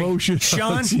ripping motion?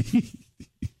 Sean?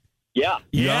 Yeah.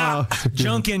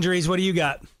 Junk injuries. What do you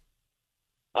got?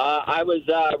 I was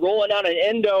rolling down an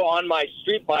endo on my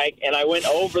street bike, and I went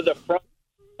over the front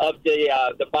of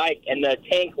the bike, and the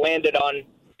tank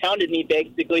pounded me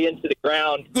basically into the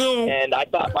ground, and I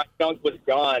thought my junk was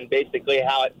gone, basically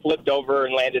how it flipped over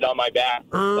and landed on my back.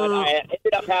 But I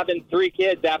ended up having 3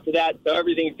 kids after that, so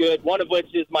everything's good, one of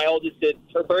which is my oldest. It's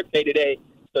her birthday today,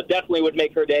 so definitely would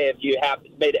make her day if you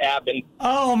made it happen.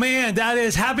 Oh, man, that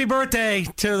is happy birthday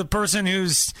to the person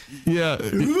who's... Yeah,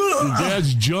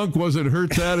 Dad's junk wasn't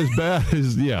hurt that as bad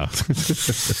as... Yeah.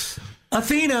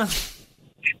 Athena.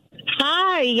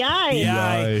 Hi,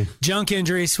 yay. Junk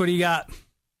injuries, what do you got?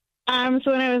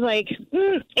 So when I was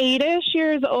 8-ish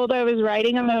years old, I was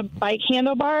riding on the bike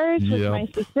handlebars with my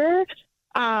sister.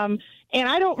 And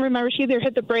I don't remember, she either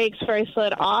hit the brakes or I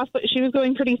slid off, but she was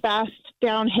going pretty fast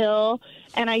downhill,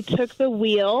 and I took the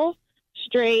wheel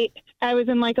straight. I was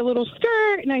in a little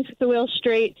skirt, and I took the wheel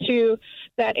straight to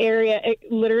that area. It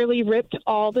literally ripped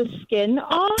all the skin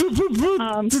off,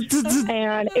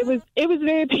 and it was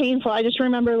very painful. I just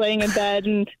remember laying in bed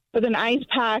and with an ice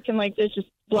pack, and there's just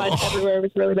blood everywhere. It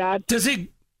was really bad. Does it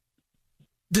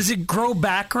grow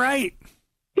back right?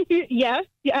 Yeah,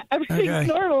 everything's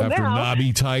normal After now.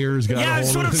 knobby tires got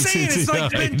that's what I'm saying.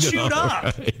 It's been chewed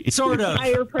up, sort of.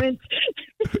 Tire prints.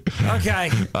 Okay.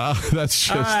 That's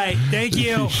just... All right, thank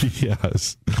you.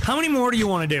 Yes. How many more do you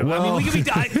want to do? Well, we could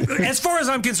be as far as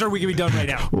I'm concerned, we could be done right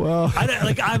now. Well,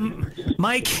 I'm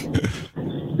Mike.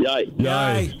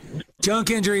 Yay. Junk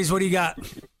injuries. What do you got?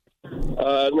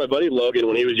 My buddy Logan,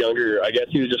 when he was younger, I guess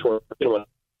he was just working on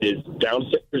his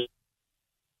downstairs.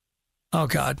 Oh,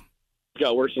 God. It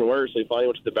got worse and worse. So he finally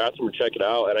went to the bathroom to check it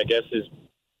out, and I guess his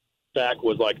sack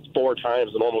was 4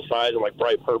 times the normal size and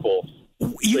bright purple.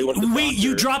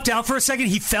 You dropped out for a second?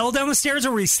 He fell down the stairs,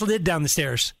 or he slid down the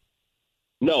stairs?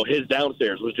 No, his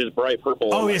downstairs was just bright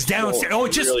purple. Oh, his downstairs. Oh,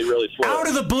 it just really, really out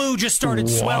of the blue just started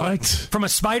swelling. From a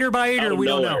spider bite, or we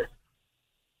don't know?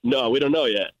 No, we don't know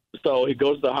yet. So he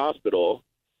goes to the hospital,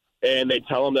 and they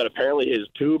tell him that apparently his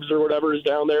tubes or whatever is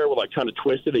down there were kind of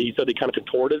twisted. He said they kind of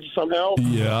contorted somehow.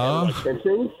 Yeah.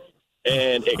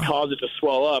 And it caused it to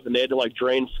swell up, and they had to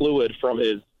drain fluid from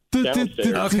his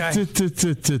downstairs. Okay.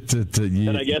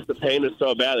 And I guess the pain was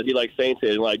so bad that he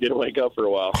fainted and didn't wake up for a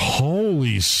while.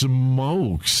 Holy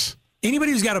smokes.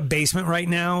 Anybody who's got a basement right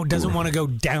now doesn't want to go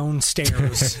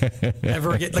downstairs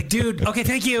ever again. Like, dude, okay,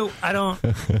 thank you. I don't.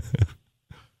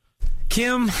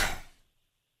 Kim?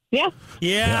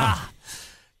 Yeah.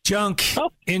 Junk,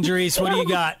 injuries, what do you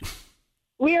got?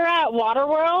 We are at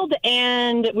Waterworld,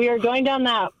 and we are going down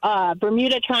that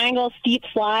Bermuda Triangle steep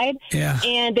slide. Yeah.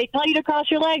 And they tell you to cross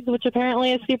your legs, which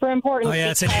apparently is super important. Oh, yeah,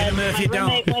 it's an enema if you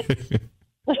don't.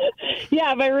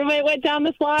 My roommate went down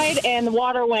the slide, and the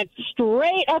water went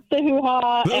straight up the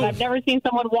hoo-ha, and I've never seen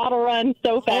someone water run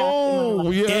so fast. Oh,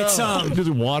 yeah. It's just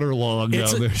waterlogged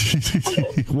down there.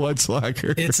 What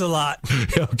slacker? It's a lot.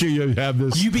 Okay, you have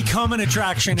this. You become an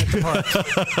attraction at the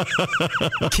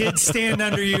park. Kids stand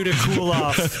under you to cool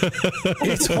off.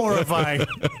 It's horrifying.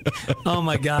 Oh,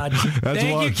 my God.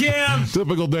 Thank you, Kim.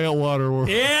 Typical day at Waterworld.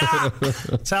 Yeah.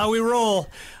 That's how we roll.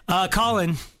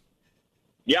 Colin.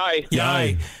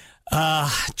 Yay.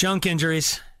 Junk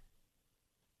injuries.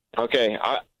 Okay,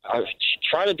 I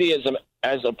try to be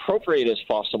as appropriate as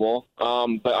possible.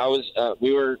 But I was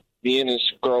me and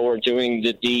this girl were doing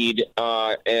the deed,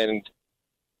 and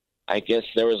I guess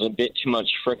there was a bit too much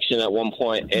friction at one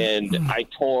point, and I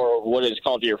tore what is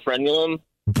called your frenulum.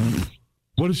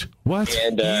 What?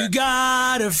 And, you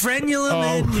got a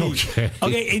frenulum in you. Okay.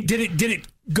 Okay, did it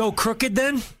go crooked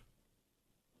then?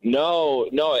 No,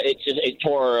 it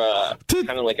tore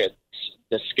kind of like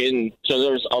the skin. So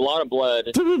there's a lot of blood.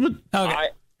 Okay.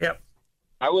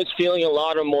 I was feeling a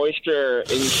lot of moisture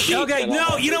in the sheet. Okay,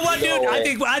 no, you know what, dude?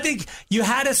 I think you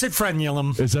had us at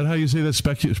frenulum. Is that how you say that?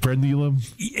 Frenulum?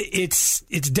 It's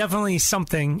definitely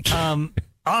something.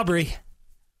 Aubrey.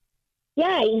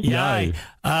 Yay.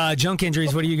 Junk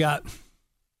injuries. What do you got?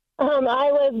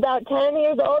 I was about 10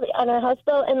 years old on a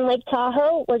houseboat in Lake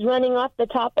Tahoe, was running off the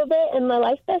top of it, and my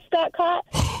life vest got caught,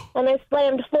 and I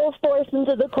slammed full force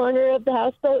into the corner of the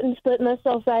houseboat and split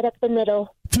myself right up the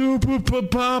middle. Yeah,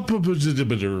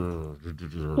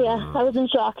 I was in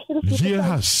shock.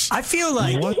 Yes. I feel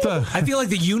like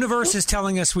the universe is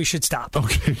telling us we should stop.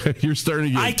 Okay, you're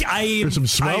starting to get there's some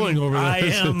swelling over there. I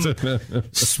am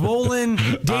swollen.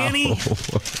 Danny?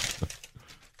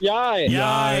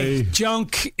 Yay.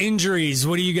 Junk injuries.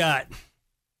 What do you got?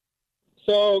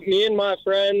 So me and my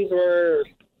friends were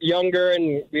younger,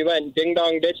 and we went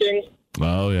ding-dong ditching.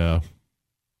 Oh, yeah.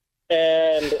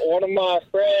 And one of my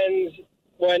friends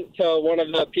went to one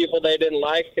of the people they didn't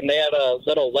like, and they had a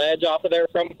little ledge off of their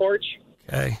front porch.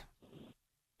 Okay.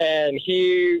 And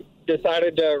he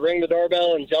decided to ring the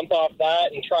doorbell and jump off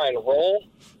that and try and roll.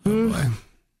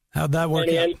 How'd that work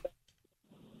out?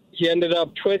 He ended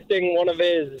up twisting one of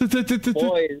his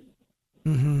boys.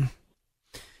 Mm-hmm.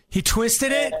 He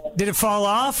twisted it? Did it fall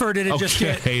off, or did it just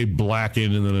get...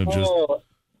 blackened, and then it just...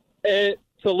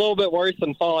 It's a little bit worse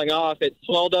than falling off. It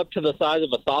swelled up to the size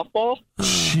of a softball.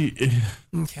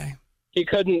 Okay. He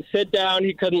couldn't sit down.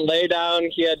 He couldn't lay down.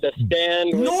 He had to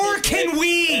stand. Nor can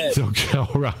we! Okay,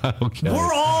 all right. Okay.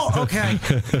 We're all... Okay.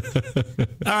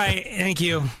 All right, thank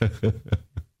you.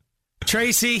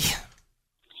 Tracy?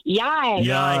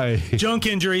 Yay. Junk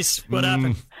injuries. What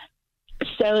happened?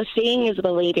 So seeing is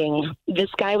believing. This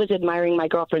guy was admiring my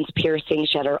girlfriend's piercing.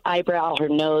 She had her eyebrow, her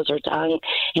nose, her tongue.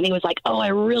 And he was like, oh, I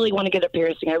really want to get a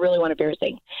piercing. I really want a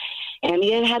piercing. And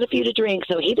he had a few to drink,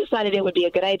 so he decided it would be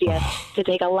a good idea to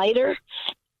take a lighter,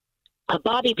 a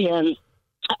bobby pin,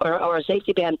 or a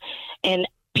safety pin, and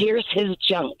pierce his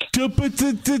junk.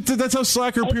 That's how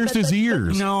Slacker pierced his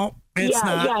ears. No, it's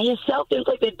not. Yeah, he's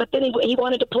self-inflicted, but then he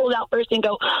wanted to pull it out first and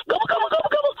go, gobble, gobble, gobble,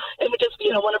 gobble, and we just,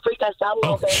 want to freak us out a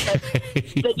little bit.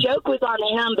 But the joke was on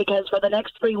him because for the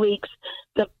next 3 weeks,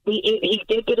 he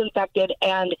did get infected,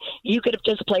 and you could have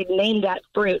just played Name That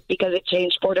Fruit because it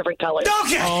changed 4 different colors.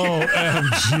 Okay.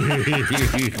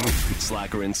 OMG.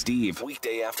 Slacker and Steve,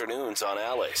 weekday afternoons on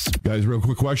Alice. Guys, real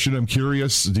quick question. I'm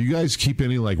curious. Do you guys keep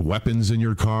any weapons in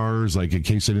your cars, in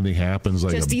case anything happens?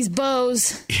 Just these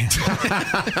bows.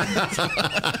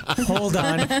 Hold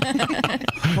on.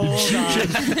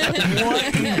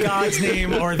 What in God's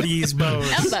name are these bows?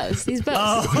 Elbows. These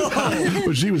bows. Oh.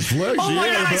 Well, she was flexing. Oh my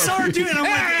God, I saw her doing it. I'm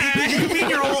like, you mean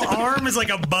your whole arm is like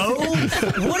a bow?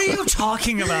 What are you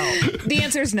talking about? The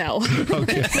answer is no.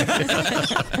 Okay.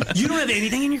 You don't have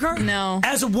anything in your car? No.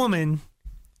 As a woman,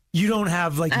 you don't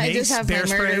have mace, I just have bear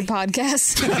my murder spray?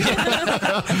 podcast.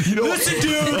 Listen,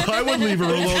 dude, I wouldn't leave her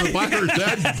alone if I heard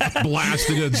that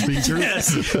blasting on speaker.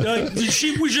 Yes. We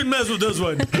shouldn't mess with this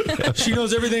one. She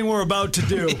knows everything we're about to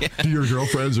do. Do your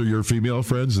girlfriends or your female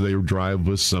friends, do they drive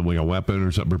with a weapon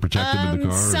or something to protect them in the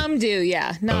car? Some do,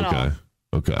 yeah. Not all.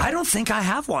 Okay. I don't think I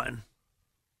have one.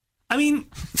 I mean,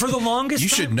 for the longest You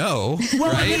time, should know,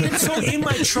 well, right? I mean, so in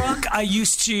my truck, I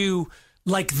used to,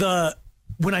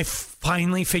 when I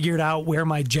finally figured out where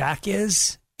my jack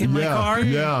is in my car.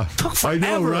 Yeah, Took forever. I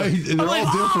know, right? They're all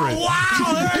different. Oh,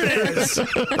 wow, there it is. I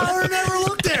would have never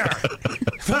looked there.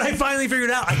 But I finally figured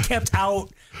it out. I kept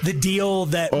out the deal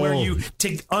that where you to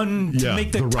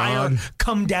make the tire rod.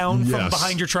 come down from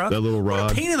behind your truck. That little rod.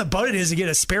 What a pain in the butt it is to get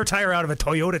a spare tire out of a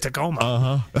Toyota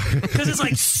Tacoma. Because it's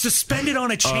like suspended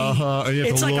on a chain.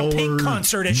 It's like a Pink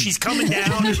concert as she's coming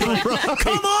down. It's like,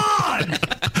 come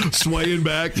on! Swaying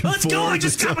back and Let's forth. go.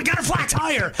 I got a flat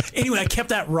tire. Anyway, I kept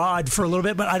that rod for a little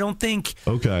bit, but I don't think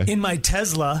in my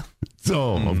Tesla.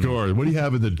 Oh, of course. What do you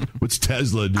have what's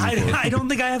Tesla do? I don't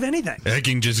think I have anything. I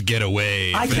can just get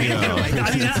away. I can't get away.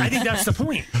 I mean, I think that's the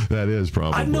point. That is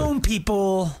probably. I've known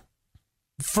people,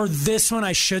 for this one,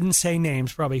 I shouldn't say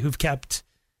names probably, who've kept,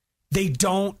 they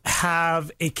don't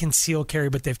have a concealed carry,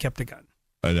 but they've kept a gun.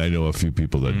 And I know a few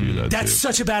people that do that. That's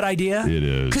such a bad idea. It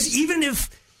is. Because even if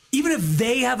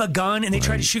they have a gun and they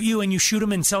try to shoot you and you shoot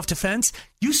them in self-defense,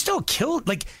 you still kill.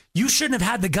 Like, you shouldn't have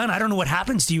had the gun. I don't know what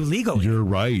happens to you legally. You're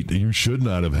right. You should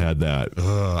not have had that.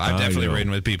 I've definitely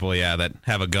ridden with people, that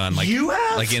have a gun. Like, you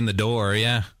have? Like in the door,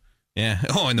 yeah.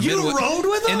 Oh, in the You rode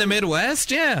with them? In the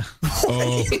Midwest, yeah.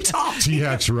 Oh,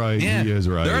 T-Hack's right. Yeah. He is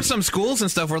right. There are some schools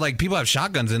and stuff where like people have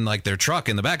shotguns in like their truck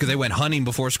in the back because they went hunting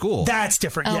before school. That's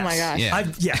different. Oh yes. my gosh. Yeah.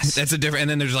 Yes. That's a different. And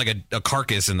then there's like a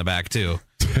carcass in the back too.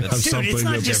 Dude, it's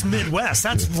not just Midwest.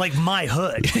 That's like my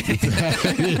hood.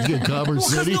 Commerce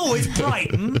City. No, it's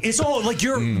Brighton. It's all like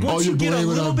once you get a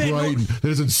little bit. Brighton. It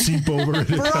doesn't seep over it.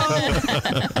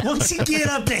 Bro, once you get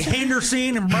up to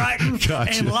Henderson and Brighton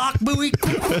and Lockbuoy,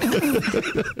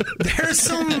 there's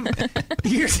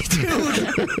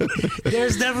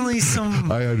there's definitely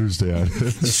some. I understand.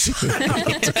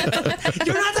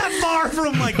 You're not that far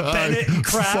from like Bennett and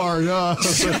crap. Far enough.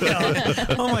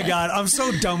 Oh my God, I'm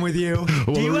so done with you.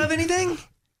 Do you have anything?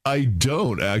 I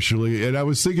don't actually, and I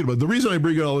was thinking about the reason I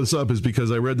bring all this up is because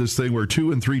I read this thing where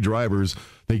 2 and 3 drivers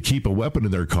they keep a weapon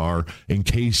in their car in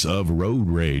case of road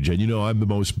rage, and I'm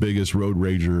the biggest road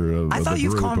rager of I thought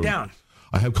you've calmed down.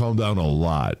 I have calmed down a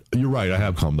lot. You're right. I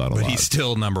have calmed down a lot. But he's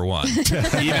still number one,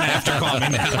 even after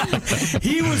calming down.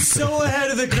 He was so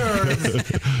ahead of the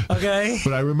curve. Okay.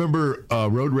 But I remember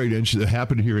road rage incident that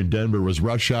happened here in Denver. It was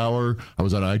rush hour. I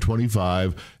was on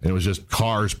I-25, and it was just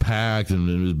cars packed, and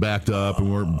it was backed up, and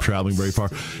we weren't traveling very far.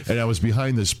 And I was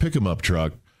behind this pick-em-up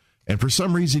truck. And for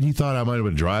some reason, he thought I might have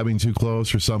been driving too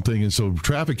close or something. And so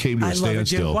traffic came to a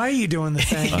standstill. Dude. Why are you doing the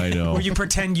thing? I know. Where you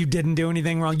pretend you didn't do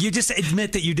anything wrong. You just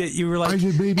admit that you did. You were like,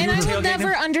 and I will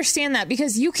never understand that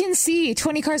because you can see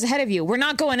 20 cars ahead of you. We're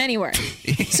not going anywhere.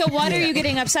 So what are you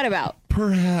getting upset about?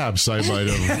 Perhaps I might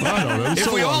have. I don't know.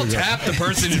 If we all tap the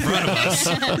person in front of us.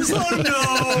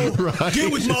 No. Right.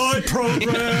 Get with my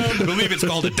program. I believe it's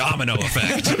called a domino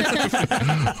effect.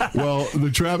 Well,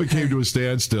 the traffic came to a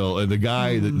standstill, and the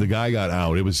guy got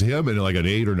out. It was him and like an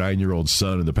 8 or 9 year old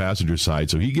son in the passenger side.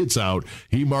 So he gets out.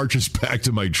 He marches back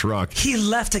to my truck. He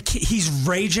left a kid. He's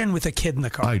raging with a kid in the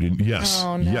car. I didn't. Yes.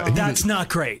 Oh, no. Yeah. That's not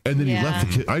great. And then he left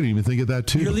the kid. I didn't even think of that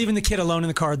too. You're leaving the kid alone in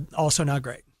the car. Also not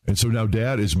great. And so now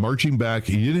Dad is marching back.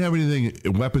 He didn't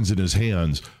have weapons in his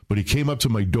hands, but he came up to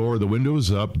my door. The window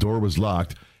was up, door was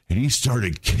locked, and he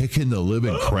started kicking the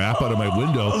living crap out of my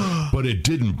window, but it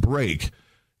didn't break.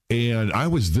 And I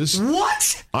was this.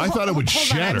 What? I thought it would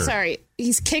shatter. On, I'm sorry.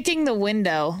 He's kicking the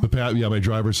window. My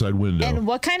driver's side window. And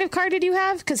what kind of car did you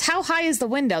have? Because how high is the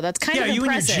window? That's kind of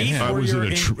impressive. You in your Jeep? I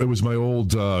was it was my old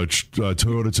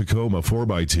Toyota Tacoma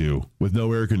 4x2 with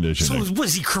no air conditioning. So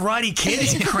was he Karate Kid?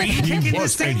 Is he crane kicking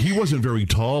this thing? And he wasn't very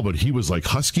tall, but he was like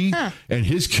husky, and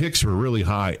his kicks were really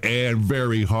high and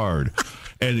very hard.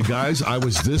 And guys, I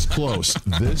was this close.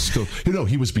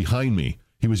 He was behind me.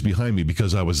 He was behind me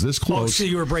because I was this close. Oh, so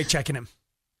you were brake checking him.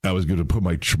 I was going to put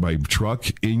my truck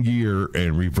in gear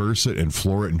and reverse it and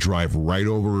floor it and drive right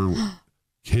over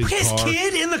his car.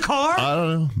 Kid in the car? I don't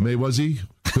know. Maybe was he?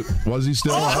 Was he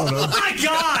still? I don't know. Oh my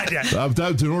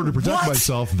God! In order to protect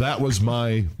myself, that was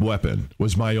my weapon.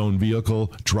 Was my own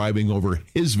vehicle driving over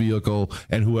his vehicle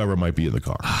and whoever might be in the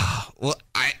car. Well,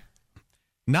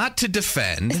 not to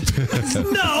defend.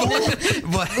 No.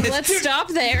 But let's stop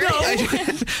there.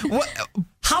 What?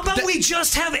 How about we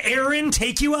just have Aaron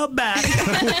take you out back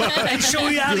and show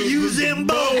you how to use them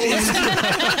bows?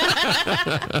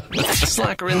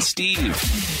 Slacker and Steve.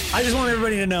 I just want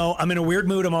everybody to know I'm in a weird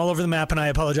mood. I'm all over the map, and I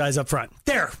apologize up front.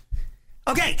 There.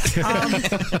 Okay.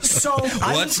 So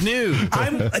what's new?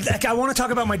 I want to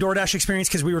talk about my DoorDash experience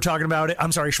because we were talking about it.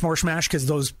 I'm sorry, Schmore Smash, because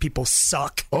those people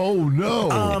suck. Oh,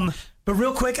 no. But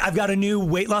real quick, I've got a new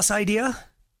weight loss idea.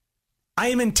 I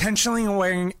am intentionally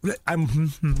wearing.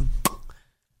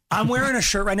 I'm wearing a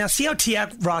shirt right now. See how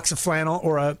Tiak rocks a flannel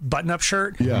or a button-up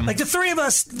shirt? Yeah. Like the three of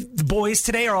us boys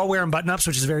today are all wearing button-ups,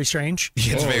 which is very strange.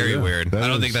 It's very weird. I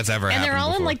don't think that's ever happened. And they're all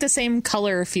before. in like the same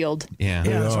color field. Yeah.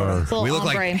 Sort of. Little We look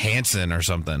ombre. like Hanson or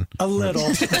something. A little.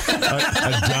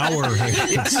 a dour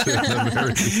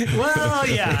Hanson. Well,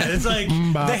 yeah. It's like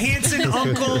the Hanson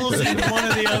uncles and one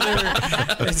of the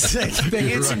other. It's like the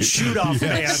Hanson shoot-off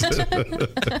band.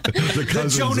 The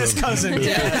Jonas Cousins.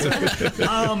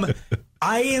 Yeah.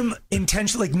 I am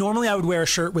intentionally, like, normally I would wear a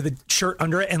shirt with a shirt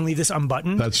under it and leave this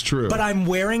unbuttoned. That's true. But I'm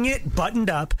wearing it buttoned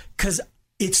up because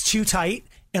it's too tight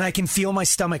and I can feel my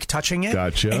stomach touching it.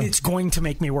 Gotcha. And it's going to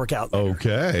make me work out later.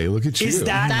 Okay, look at you. Is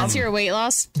that That's your weight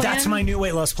loss plan? That's my new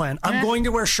weight loss plan. I'm going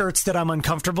to wear shirts that I'm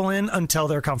uncomfortable in until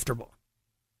they're comfortable.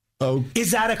 Oh,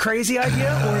 Is that a crazy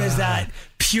idea or is that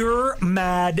pure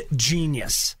mad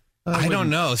genius? I don't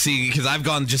know. See, because I've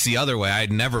gone just the other way.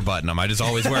 I'd never button them. I just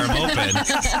always wear them open.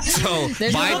 So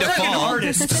by You look like an default,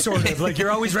 artist, sort of. Like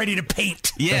you're always ready to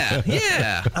paint.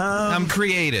 yeah. I'm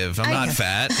creative. I'm not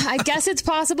fat. I guess it's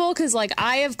possible because like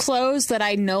I have clothes that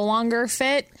I no longer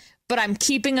fit, but I'm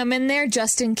keeping them in there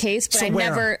just in case. But So I wear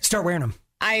 'em. never. Start wearing them.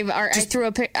 I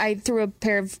threw a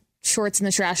pair of shorts in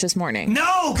the trash this morning.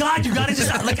 No, God, you got to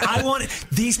just like I want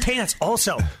these pants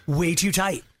also way too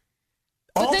tight.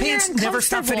 All then you're pants never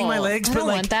stop fitting my legs, I but don't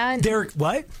like want that. they're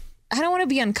what? I don't want to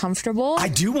be uncomfortable. I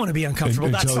do want to be uncomfortable.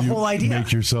 That's until the you whole idea.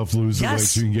 Make yourself lose the weight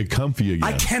Yes. so you can get comfy again.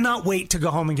 I cannot wait to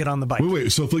go home and get on the bike.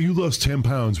 Wait. So if you lost 10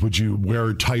 pounds, would you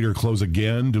wear tighter clothes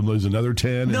again to lose another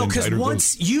 10? No, and then because tighter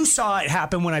once you saw it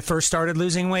happen when I first started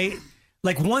losing weight,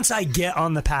 like once I get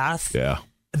on the path, clothes? Yeah.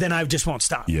 then I just won't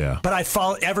stop. Yeah. But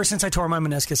ever since I tore my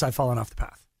meniscus, I've fallen off the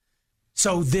path.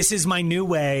 So this is my new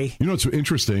way. You know what's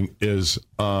interesting is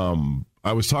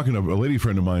I was talking to a lady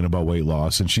friend of mine about weight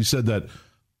loss, and she said that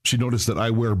she noticed that I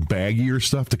wear baggier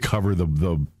stuff to cover the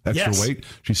extra Yes. weight.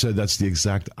 She said that's the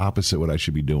exact opposite what I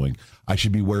should be doing. I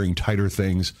should be wearing tighter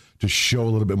things to show a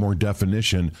little bit more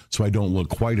definition so I don't look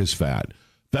quite as fat.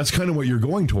 That's kind of what you're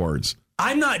going towards.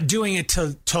 I'm not doing it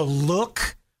to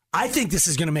look. I think this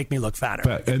is going to make me look fatter.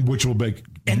 Fat, and which will make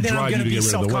And then I'm drive going you to to be get rid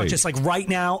of the weight. self-conscious. Like right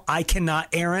now, I cannot,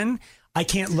 Erin, I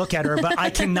can't look at her, but I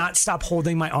cannot stop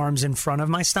holding my arms in front of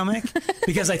my stomach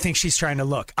because I think she's trying to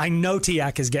look. I know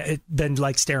Tiak has been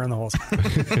like staring the whole time. For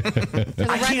the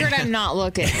record, I'm not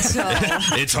looking. So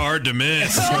It's hard to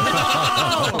miss.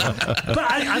 But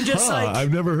I'm just like,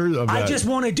 I've never heard of that. I just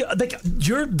want to do, like,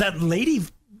 that lady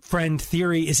friend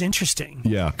theory is interesting.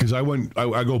 Yeah, because I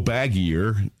go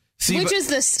baggier. See, which but- is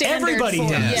the standard Everybody for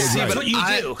does. yeah. See, Yeah, That's but what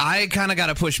you do. I kind of got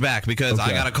to push back because I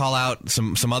Okay. got to call out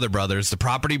some other brothers, the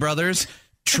Property Brothers,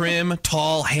 trim,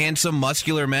 tall, handsome,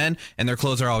 muscular men, and their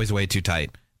clothes are always way too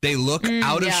tight. They look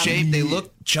out of yeah. shape. They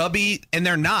look chubby, and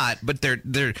they're not. But they're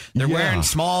wearing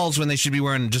smalls when they should be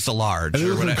wearing just a large. And it or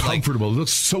looks whatever. Like, uncomfortable. It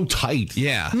looks so tight.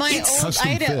 yeah. I custom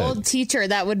had an fit. old teacher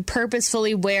that would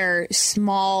purposefully wear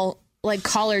small, like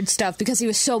collared stuff because he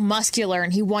was so muscular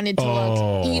and he wanted to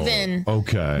look even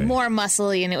more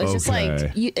muscly, and it was just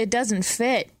like it doesn't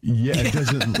fit. Yeah, it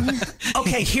doesn't.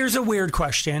 Okay, here's a weird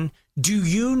question. Do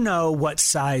you know what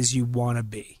size you want to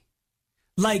be?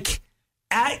 Like,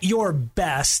 at your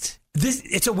best,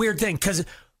 it's a weird thing because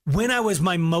when I was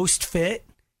my most fit,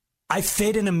 I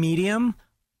fit in a medium,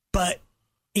 but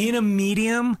in a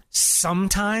medium,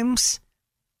 sometimes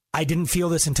I didn't feel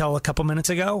this until a couple minutes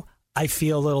ago. I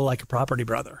feel a little like a Property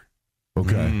Brother.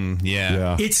 Okay.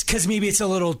 Yeah. It's because maybe it's a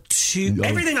little too.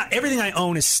 Everything I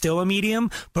own is still a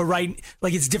medium, but like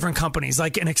it's different companies,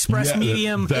 like an Express Yeah,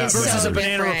 medium that- versus so a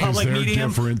Banana different. Republic They're medium.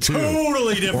 different too.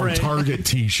 Totally different. Or Target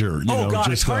T-shirt. You Oh know, God,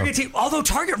 just Target. Although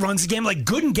Target runs the game like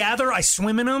Good and Gather, I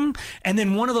swim in them, and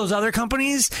then one of those other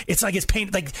companies, it's like it's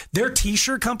painted like their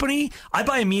T-shirt company. I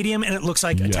buy a medium, and it looks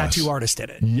like a Yes. tattoo artist did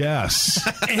it. Yes.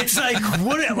 And it's like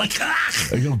what? Like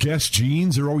You know, Guess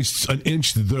jeans are always an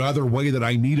inch the other way that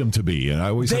I need them to be, and I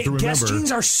always have to remember. Guess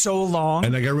jeans are so long.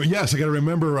 And I got to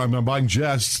remember I'm buying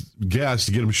Guess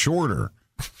to get them shorter.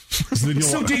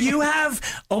 So do you have,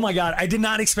 oh my God, I did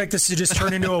not expect this to just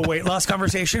turn into a weight loss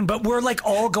conversation, but we're like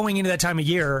all going into that time of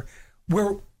year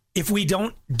where if we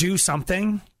don't do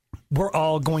something, we're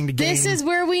all going to gain. This is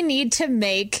where we need to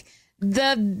make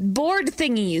the board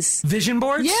thingies. Vision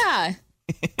boards? Yeah.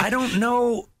 I don't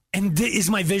know. And is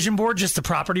my vision board just the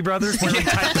Property Brothers wearing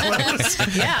tight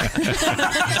clothes? Yeah.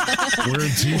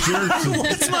 Wearing T-shirts.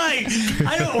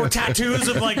 What's or tattoos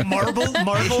of like marble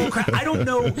crap. I don't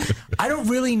know. I don't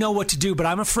really know what to do, but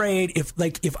I'm afraid if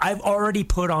I've already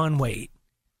put on weight.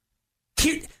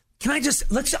 Can I just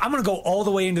I'm going to go all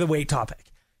the way into the weight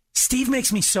topic. Steve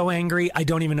makes me so angry. I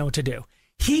don't even know what to do.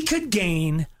 He could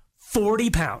gain 40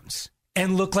 pounds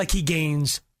and look like he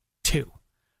gains 2.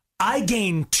 I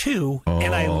gain 2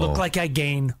 and I look like I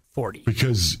gain 40.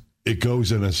 Because it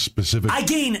goes in a specific... I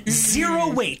gain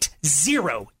 0 weight,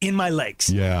 0 in my legs.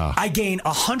 Yeah. I gain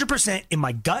 100% in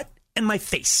my gut and my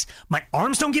face. My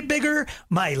arms don't get bigger.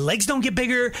 My legs don't get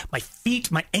bigger. My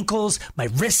feet, my ankles, my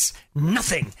wrists,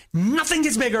 nothing. Nothing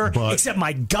gets bigger except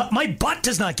my gut. My butt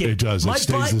does not get... It does. My it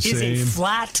stays butt the is same. a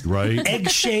flat,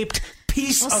 egg-shaped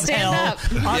piece of stand hell. up.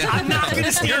 I'm not going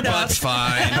to stand Your up. butt's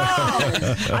fine.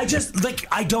 No. I just,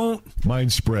 I don't... Mine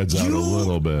spreads out a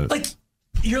little bit.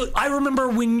 I remember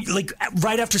when,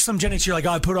 right after some genetics, you're like,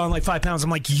 I put on 5 pounds. I'm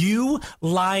like, you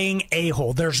lying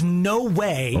a-hole. There's no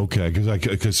way. Okay, because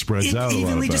it spreads out a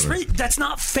lot better. That's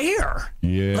not fair.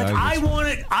 Yeah.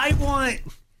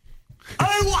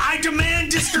 I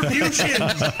demand distribution.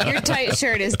 Your tight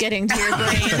shirt is getting to your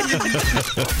brain.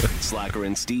 Slacker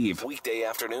and Steve, weekday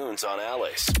afternoons on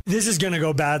Alice. This is going to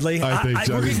go badly. I think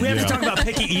so. We have to talk about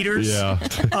picky eaters. Yeah.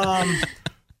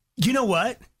 You know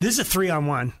what? This is a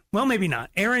 3-on-1. Well, maybe not.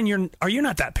 Aaron, you're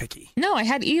not that picky. No, I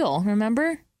had eel.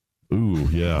 Remember? Ooh,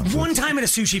 yeah. One time at a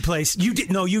sushi place,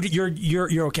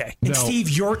 you're okay. And No. Steve,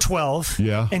 you're 12.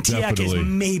 Yeah, and Tiak is definitely.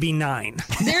 maybe 9.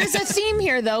 There's a theme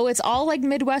here, though. It's all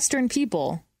Midwestern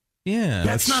people. Yeah.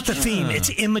 That's not the theme. It's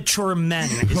immature men.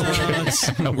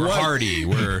 We're hardy.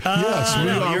 We're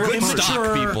You're stock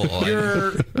immature. people.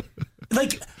 You're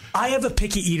I have a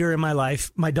picky eater in my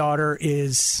life. My daughter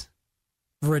is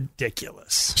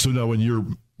ridiculous. So now when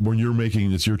you're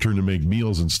making, it's your turn to make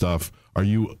meals and stuff, are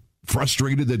you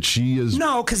frustrated that she is...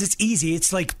 No, because it's easy.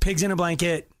 It's like pigs in a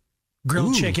blanket,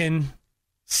 grilled chicken.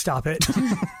 Stop it.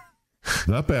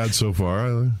 Not bad so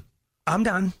far. I'm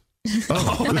done.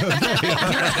 Oh.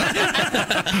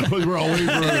 We're all waiting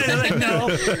for No.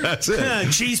 That's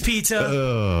it. Cheese pizza.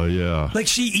 Oh, yeah.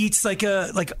 She eats like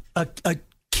a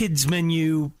kids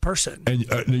menu person. And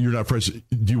you're not frustrated.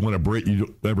 Do you want to break?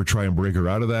 You ever try and break her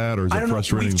out of that, or is it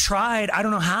frustrating? We've tried. I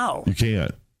don't know how. You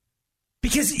can't.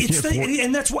 Because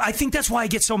and that's why I think that's why I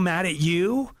get so mad at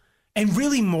you, and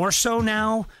really more so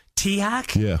now,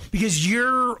 T-Hack. Yeah. Because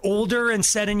you're older and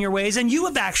set in your ways, and you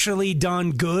have actually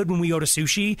done good when we go to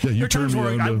sushi. Yeah, there are times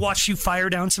where I watched you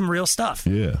fire down some real stuff.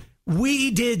 Yeah.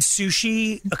 We did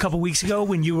sushi a couple weeks ago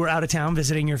when you were out of town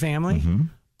visiting your family.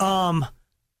 Mm-hmm.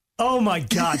 Oh my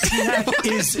God, T-Hack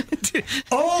is.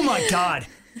 Oh my God.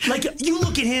 You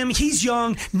look at him, he's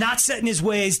young, not set in his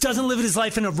ways, doesn't live his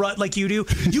life in a rut like you do.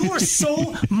 You are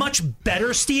so much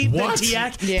better, Steve, than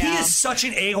Tiak. Yeah. He is such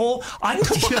an a-hole.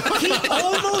 He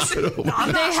almost...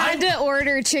 They had to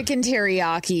order chicken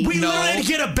teriyaki. We literally had to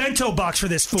get a bento box for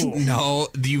this fool. No,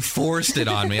 you forced it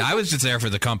on me. I was just there for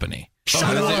the company.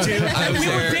 Shut up, dude. We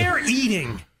were there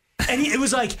eating. And it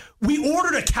was like, we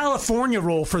ordered a California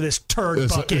roll for this turd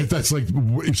bucket. That's like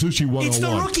sushi 101. It's the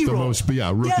rookie roll. Rookie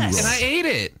roll. And I ate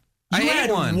it. I ate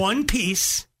one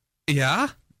piece. Yeah?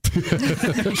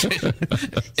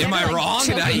 Am I wrong?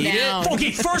 Did I eat it?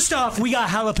 Okay, first off, we got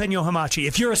jalapeno hamachi.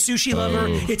 If you're a sushi lover,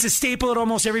 it's a staple at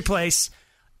almost every place.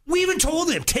 We even told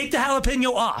him, take the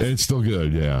jalapeno off. It's still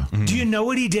good, yeah. Do you know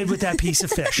what he did with that piece of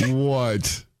fish?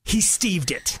 What? He Steved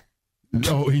it.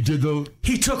 Oh, he did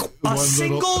He took a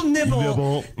single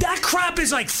nibble. That crap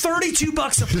is like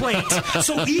 $32 a plate.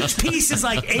 So each piece is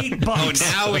like $8. Oh,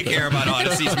 now we care about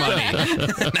Odyssey's money.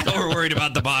 Now we're worried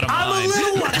about the bottom line. I'm a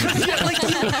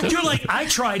little you're like, I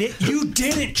tried it. You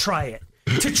didn't try it.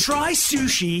 To try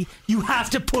sushi, you have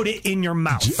to put it in your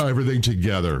mouth. Everything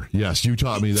together. Yes, you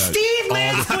taught me that. Steve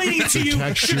mansplaining to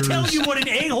you should tell you what an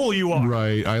a-hole you are.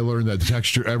 Right. I learned that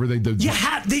texture, everything,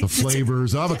 the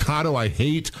flavors. Avocado I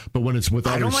hate, but when it's with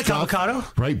other stuff. I don't like avocado.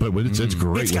 Right, but when it's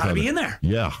great. It's got to be in there.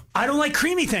 Yeah. I don't like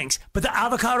creamy things, but the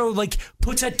avocado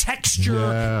puts a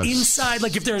texture inside.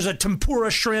 Like if there's a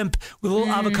tempura shrimp with a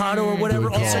little avocado or whatever,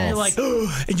 all of a sudden you're like,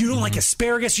 oh, and you don't like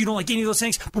asparagus, you don't like any of those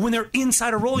things. But when they're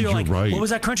inside a roll, you're like, right. What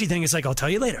was that crunchy thing? It's like, I'll tell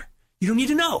you later. You don't need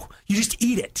to know. You just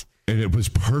eat it. And it was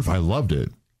perfect. I loved it.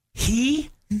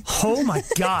 Oh my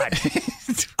God.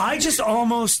 I just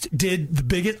almost did the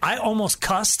biggest, I almost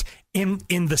cussed in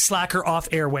the Slacker off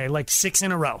airway, like 6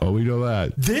 in a row. Oh, we know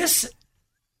that. This,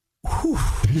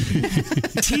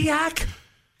 Tiak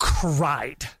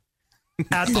cried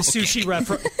at the sushi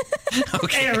restaurant.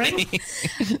 Okay. Aaron,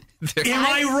 am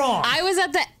I wrong? I was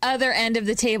at the other end of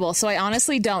the table, so I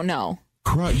honestly don't know.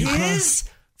 His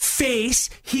face,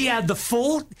 he had the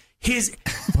full...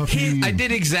 I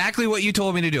did exactly what you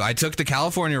told me to do. I took the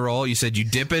California roll. You said you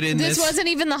dip it in this. This wasn't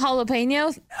even the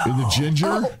jalapeno? In the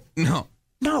ginger? No.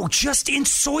 No, just in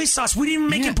soy sauce. We didn't even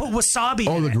make it put wasabi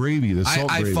in the it. gravy, the salt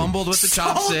gravy. I fumbled with the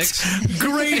chopsticks.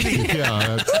 Gravy.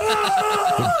 Yeah,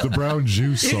 the brown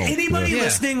juice salt. If anybody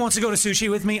listening wants to go to sushi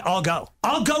with me, I'll go.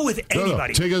 I'll go with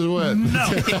anybody. No, take us away.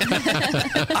 No.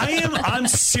 I'm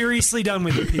seriously done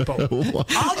with you people.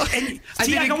 I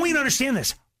don't even understand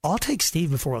this. I'll take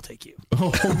Steve before I'll take you.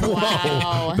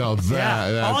 Wow. Now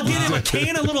I'll get him a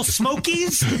can of little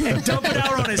Smokies and dump it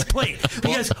out on his plate.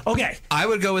 Because, I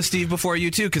would go with Steve before you,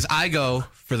 too, because I go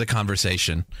for the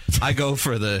conversation. I go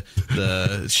for the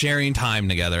sharing time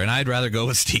together, and I'd rather go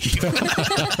with Steve.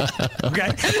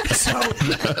 Okay.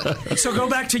 So go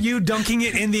back to you dunking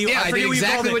it in the... Yeah, I did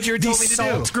exactly what you were told me to do.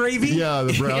 Salt gravy? Yeah,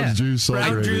 the brown juice salt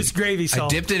brown juice gravy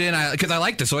salt. I dipped it in, because I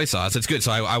like the soy sauce. It's good,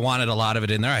 so I wanted a lot of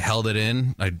it in there. I held it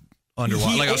in. I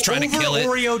was trying to kill it.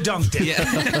 Oreo dunked it. Yeah.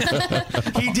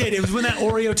 He did. It was when that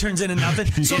Oreo turns into nothing.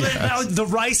 So now the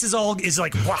rice is like,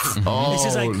 wow. Oh, it's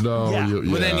just like, no. Yeah.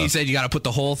 Well, then you said you got to put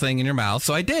the whole thing in your mouth,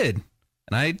 so I did.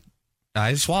 And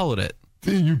I swallowed it.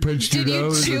 You pinched your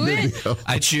nose. Did you chew it?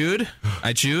 I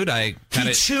chewed. I kind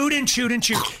of chewed and chewed and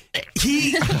chewed.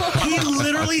 He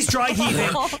literally's dry heaving,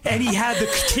 and he had the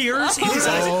tears in his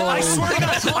eyes. I swear to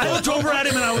God, I looked over at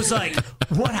him and I was like,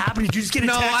 "What happened? Did you just get a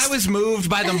text?" No, I was moved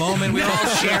by the moment. We were all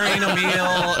sharing a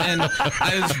meal, and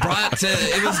I was brought to.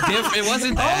 It was different. It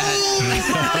wasn't that.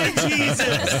 Oh my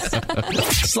Jesus!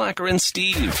 Slacker and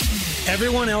Steve.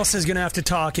 Everyone else is going to have to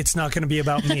talk. It's not going to be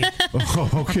about me.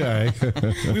 Okay.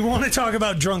 We want to talk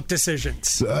about drunk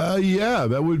decisions. Yeah,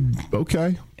 that would.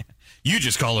 Okay. You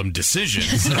just call them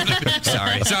decisions.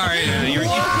 Sorry.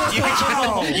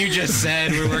 You just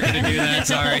said we weren't going to do that.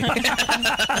 Sorry.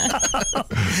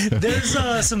 There's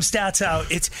some stats out.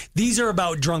 These are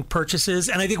about drunk purchases,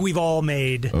 and I think we've all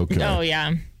made. Okay. Oh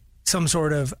yeah. Some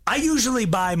sort of. I usually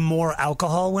buy more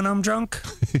alcohol when I'm drunk.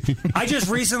 I just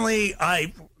recently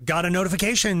got a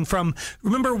notification from.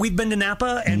 Remember, we've been to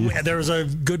Napa, and there's a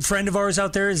good friend of ours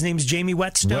out there. His name's Jamie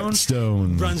Whetstone.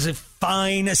 Runs a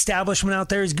fine establishment out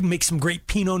there. He makes some great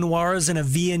Pinot Noirs and a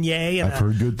Viognier and I've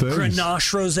heard good things.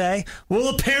 Grenache Rosé.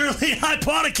 Well, apparently, I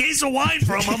bought a case of wine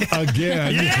from him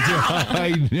again. Yeah,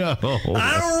 I know.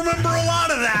 I don't remember a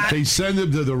lot of that. They send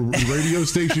them to the radio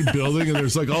station building, and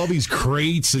there's like all these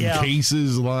crates and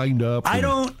cases lined up. I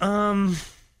don't.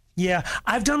 Yeah,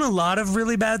 I've done a lot of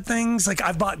really bad things. Like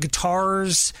I've bought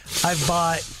guitars. I've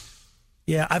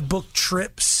booked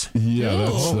trips. Yeah,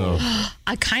 that's.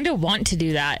 I kind of want to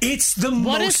do that. It's the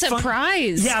what most a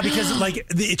surprise! Fun. Yeah, because like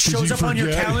it shows up on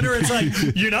your calendar. It's like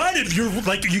United. You're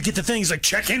like you get the things like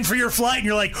check in for your flight, and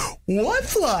you're like, what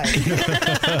flight?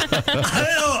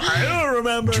 I don't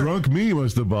remember. Drunk me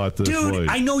must have bought this dude. flight.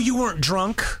 I know you weren't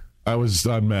drunk. I was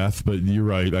on meth, but you're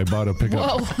right. I bought a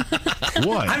pickup. Whoa.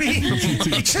 What? I mean,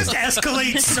 it just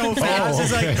escalates so fast.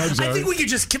 It's like, I think we could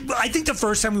just. I think the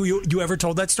first time you ever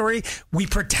told that story, we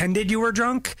pretended you were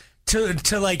drunk to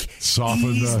like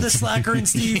soften ease the Slacker and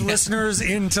Steve listeners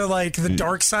into like the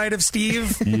dark side of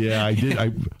Steve. Yeah, I did. I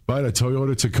bought a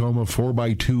Toyota Tacoma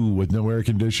 4x2 with no air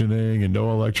conditioning and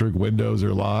no electric windows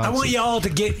or locks. I want y'all to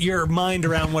get your mind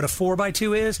around what a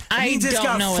 4x2 is. It means it's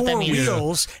got four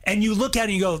wheels, and you look at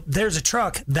it and you go, "There's a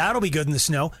truck that'll be good in the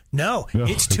snow." No,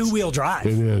 it's two-wheel drive.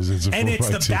 It is. It's a 4x2. And it's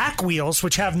the back wheels,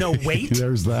 which have no weight.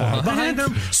 There's that behind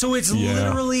them. So it's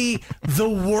literally the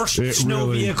worst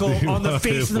snow vehicle on the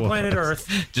face of the planet Earth.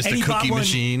 Just a cookie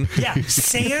machine. Yeah,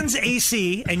 sans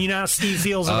AC, and you know how Steve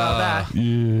feels about that.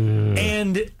 Yeah.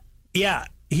 And yeah,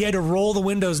 he had to roll the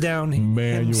windows down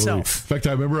manually. himself. In fact,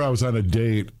 I remember I was on a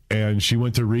date, and she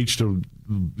went to reach to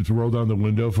roll down the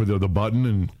window for the button,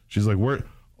 and she's like, "Where?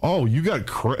 Oh, you got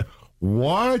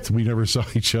what? We never saw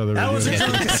each other. That was a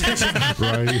drunk decision.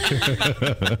 Right.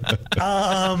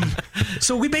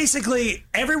 So we basically,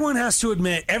 everyone has to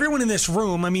admit, everyone in this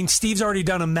room, I mean, Steve's already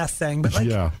done a meth thing, but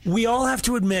like, we all have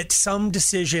to admit some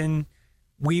decision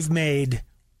we've made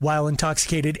while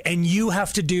intoxicated, and you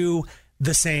have to do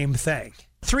the same thing.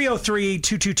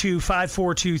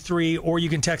 303-222-5423, or you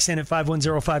can text in at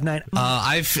 51059.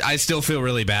 I still feel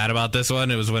really bad about this one.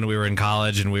 It was when we were in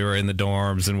college and we were in the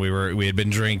dorms and we had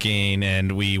been drinking,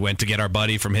 and we went to get our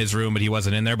buddy from his room, but he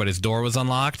wasn't in there, but his door was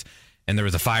unlocked, and there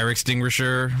was a fire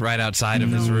extinguisher right outside of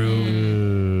his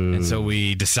room. And so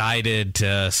we decided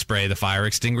to spray the fire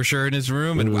extinguisher in his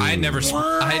room, and I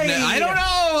don't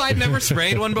know. I'd never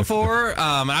sprayed one before.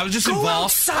 I was just involved.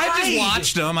 Outside. I just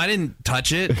watched them. I didn't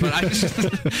touch it,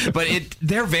 but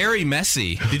they're very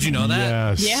messy. Did you know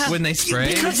that? Yes. Yeah. When they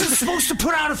spray, Because it's supposed to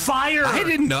put out a fire. I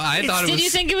didn't know. I thought it was. Did you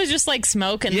think it was just like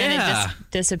smoke and then it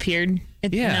just disappeared?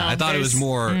 I thought it was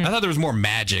more. I thought there was more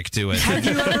magic to it.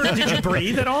 Did you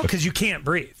breathe at all? Because you can't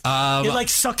breathe. It like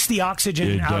sucks the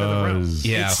oxygen out of the room.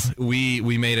 Yeah,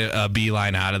 we made a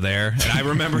beeline out of there, and I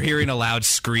remember hearing a loud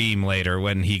scream later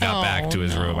when he got back to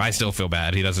his room. I still feel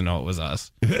bad. He doesn't know it was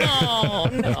us. Oh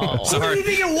no! Sorry. What do you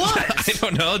think it was? I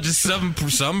don't know. Just some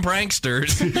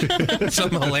pranksters,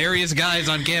 some hilarious guys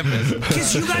on campus.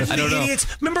 Because you guys are the idiots.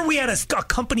 Remember we had a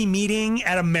company meeting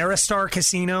at a Maristar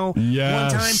casino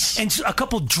one time, and a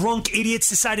couple drunk idiots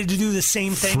decided to do the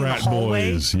same thing in the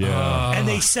hallway. Boys, and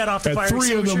they set off the fire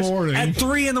extinguishers at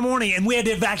 3 in the morning, and we had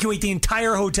to evacuate the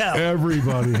entire hotel.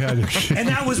 Everybody had to. And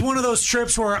that was one of those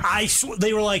trips where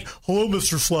they were like, "Hello,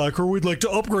 Mr. Slacker, we'd like to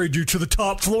upgrade you to the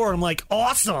top floor." I'm like,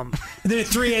 "Awesome!" And then at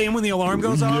 3 a.m. when the alarm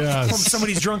goes off from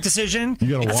somebody's drunk decision,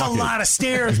 that's a lot of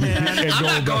stairs, man. I'm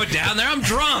not going down there. I'm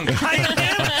drunk.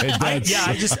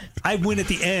 I went at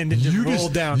the end and just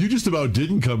rolled down. You just about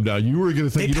didn't come down. You were going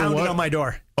to think, they pounded on my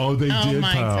door. Oh, they did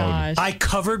my pound. gosh. I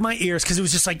covered my ears because it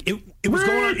was just like, it was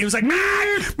going on. It was like,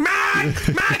 Mac.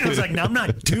 I was like, no, I'm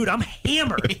not, dude, I'm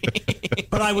hammered.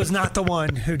 But I was not the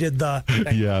one who did the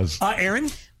thing. Yes. Aaron?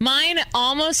 Mine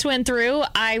almost went through.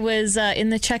 I was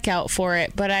in the checkout for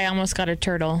it, but I almost got a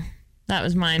turtle. That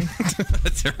was mine. A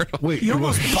turtle. Wait, you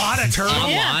almost bought a turtle?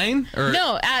 Online? Or?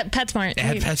 No, at PetSmart.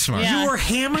 At PetSmart. Yeah. You were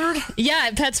hammered? Yeah,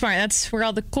 at PetSmart. That's where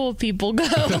all the cool people go.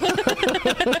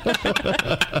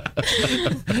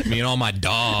 Me and all my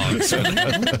dogs.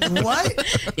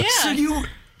 What? Yeah. So you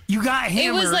got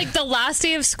hammered. It was like the last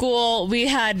day of school.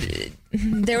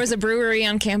 There was a brewery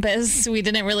on campus. We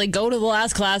didn't really go to the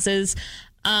last classes.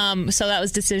 So that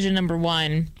was decision number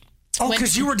one. Oh,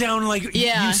 because you were down like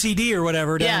UCD or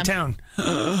whatever downtown.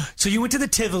 So you went to the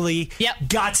Tivoli,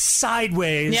 got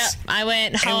sideways. Yep, I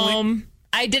went home.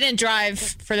 I didn't drive,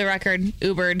 for the record,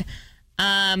 Ubered.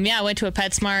 I went to a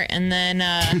PetSmart, and then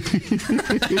I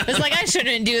was like, I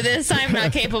shouldn't do this. I'm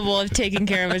not capable of taking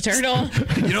care of a turtle.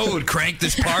 You know what would crank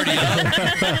this party up?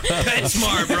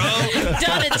 PetSmart, bro.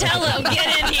 Donatello,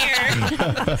 get in here.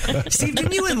 Steve,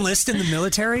 didn't you enlist in the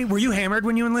military? Were you hammered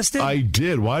when you enlisted? I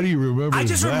did. Why do you remember that? I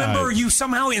just remember you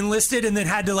somehow enlisted and then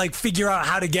had to like figure out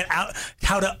how to get out,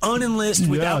 how to unenlist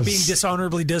without being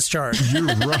dishonorably discharged. You're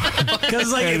right.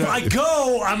 Because like if I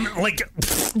go, I'm like,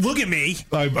 look at me.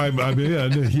 I'm in.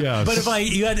 Yes. But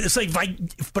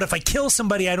if I kill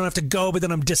somebody, I don't have to go. But then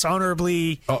I'm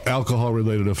dishonorably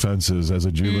alcohol-related offenses as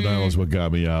a juvenile is what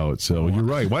got me out. So you're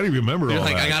right. Why do you remember all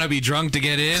that? I gotta be drunk to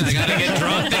get in. I gotta get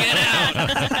drunk to get out.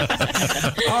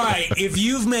 All right. If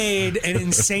you've made an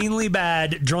insanely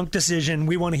bad drunk decision,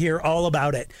 we want to hear all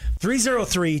about it.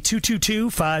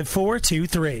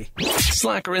 303-222-5423.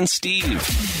 Slacker and Steve.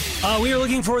 We are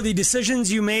looking for the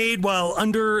decisions you made while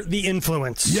under the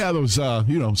influence. Yeah, those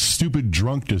stupid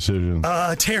drunk decisions.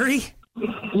 Terry?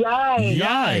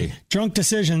 Yay. Drunk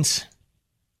decisions.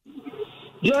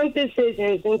 Drunk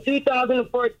decisions. In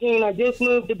 2014, I just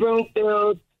moved to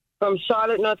Broomfield from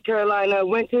Charlotte, North Carolina.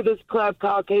 Went to this club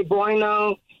called Que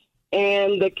Bueno,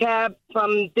 and the cab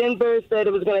from Denver said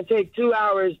it was going to take 2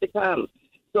 hours to come.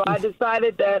 So I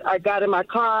decided that I got in my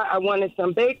car. I wanted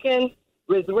some bacon.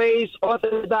 Was raised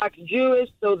Orthodox Jewish,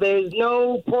 so there's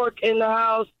no pork in the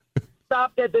house.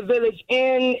 Stopped at the Village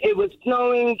Inn. It was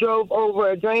snowing. Drove over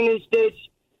a drainage ditch.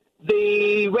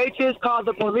 The waitress called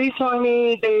the police on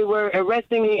me. They were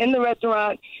arresting me in the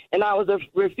restaurant, and I was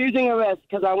refusing arrest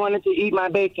because I wanted to eat my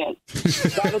bacon.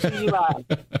 Got a DUI.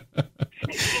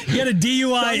 You had a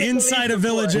DUI inside a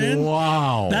Village Inn?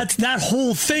 Wow. That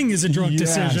whole thing is a drunk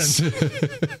decision.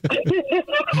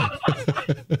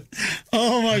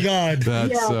 Oh, my God.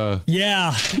 That's,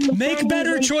 Make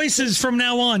better choices from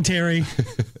now on, Terry.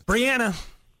 Brianna.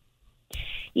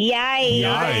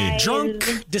 Yay.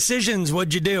 Drunk decisions,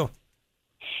 what'd you do?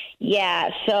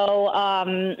 Yeah, so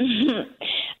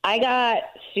I got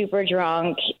super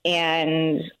drunk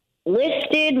and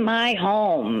listed my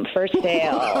home for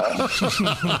sale.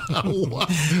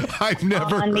 I've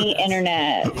never on the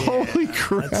internet. Holy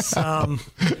crap!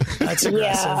 That's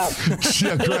aggressive.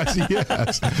 Yeah, aggressive.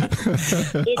 Yes.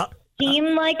 It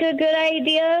seemed like a good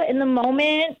idea in the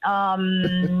moment. I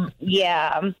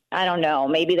don't know.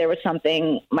 Maybe there was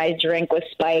something. My drink was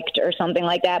spiked or something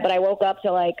like that. But I woke up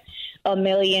to like a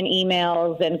million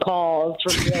emails and calls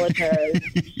from realtors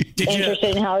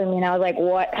interested in helping me, and I was like,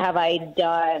 "What have I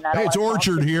done?" Hey, it's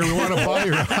Orchard here. We want to buy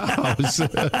your house.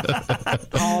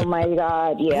 Oh my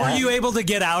God! Yeah. Were you able to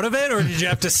get out of it, or did you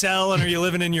have to sell? And are you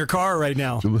living in your car right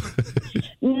now?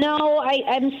 No,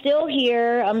 I'm still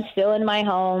here. I'm still in my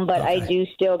home, but I do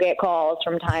still get calls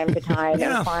from time to time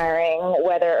inquiring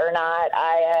whether or not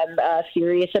I am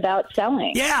serious about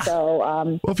selling. Yeah. So,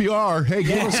 well, if you are, hey,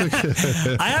 give us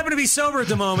a... I happen to be sober at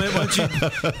the moment. Why don't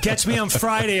you catch me on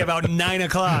Friday about 9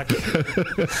 o'clock?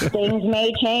 Things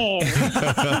may change.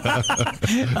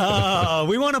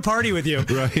 We want to party with you.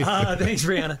 Right. Thanks,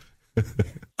 Brianna.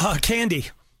 Candy.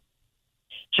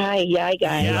 Hi,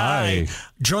 guys. Hi.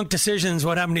 Drunk decisions.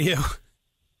 What happened to you?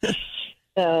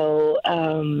 So,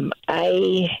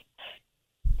 I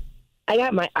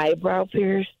got my eyebrow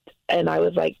pierced, and I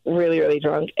was like really, really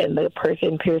drunk, and the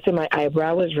person piercing my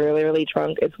eyebrow was really, really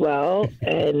drunk as well,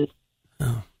 and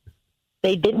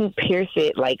they didn't pierce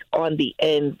it like on the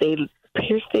end; they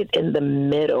pierced it in the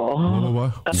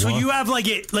middle. So you have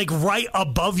it right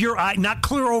above your eye, not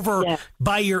clear over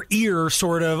by your ear,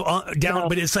 sort of down,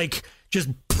 but it's like just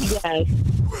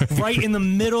right in the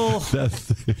middle. Do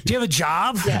you have a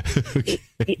job?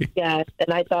 Yeah,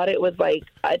 and I thought it was like,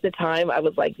 at the time I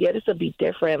was like, yeah, this will be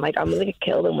different. Like, I'm gonna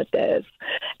kill them with this,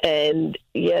 and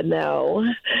no,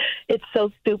 it's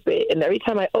so stupid. And every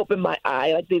time I open my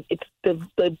eye, like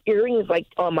the earring is like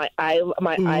on my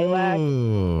eyelash.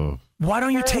 Why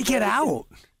don't you take it out?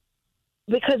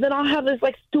 Because then I'll have this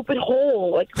like stupid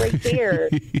hole like right there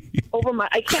over my.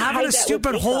 I can't having hide a that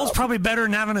stupid with hole is makeup. probably better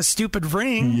than having a stupid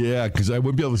ring. Yeah, because I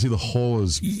wouldn't be able to see the hole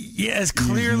as as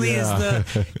clearly as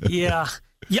the yeah.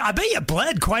 I bet you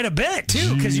bled quite a bit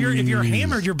too, because if you're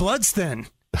hammered, your blood's thin.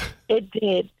 It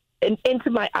did, and into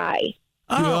my eye.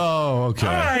 Oh, okay.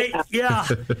 All right, yeah,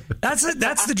 that's it.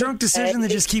 That's the drunk decision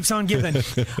that just keeps on giving.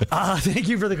 Thank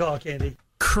you for the call, Candy.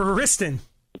 Kristen.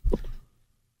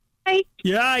 Hi.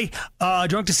 Yeah.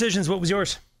 Drunk decisions. What was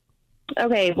yours?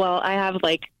 Okay, well, I have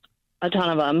like a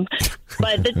ton of them,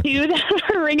 but the two that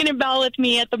are ringing a bell with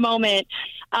me at the moment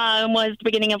was the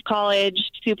beginning of college,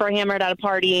 super hammered at a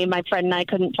party. My friend and I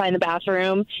couldn't find the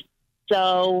bathroom,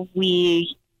 so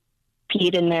we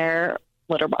peed in their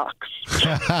litter box.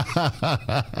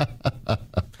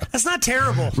 That's not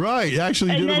terrible. Right,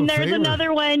 actually. And then there's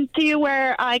another one, too,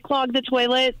 where I clogged the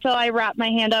toilet, so I wrapped my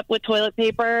hand up with toilet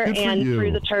paper and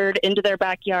threw the turd into their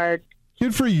backyard.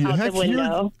 Good for you. Out the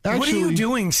window. What are you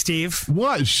doing, Steve?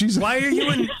 What? Why are you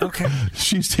in? Okay.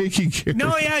 She's taking care.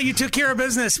 No, yeah, you took care of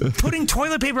business. Putting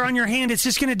toilet paper on your hand, it's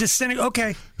just going to disintegrate.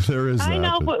 Okay. There is that. I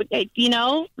know, but,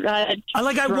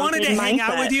 I wanted to hang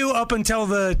out with you up until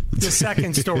the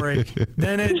second story.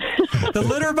 Then the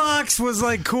litter box was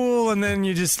like cool, and then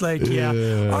you just like, yeah.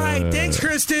 All right, thanks,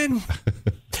 Kristen.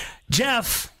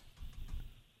 Jeff.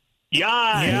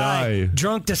 Yeah.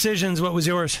 Drunk decisions. What was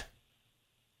yours?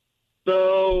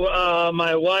 So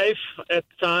my wife at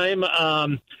the time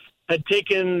had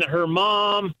taken her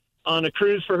mom on a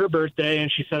cruise for her birthday,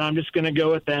 and she said, I'm just going to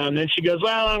go with them. And then she goes,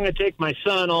 well, I'm going to take my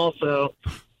son also.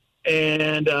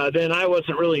 And then I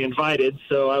wasn't really invited,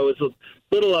 so I was a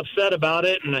little upset about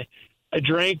it, and I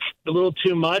drank a little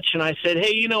too much, and I said,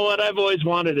 hey, you know what? I've always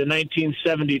wanted a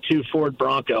 1972 Ford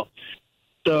Bronco.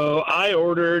 So I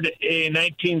ordered a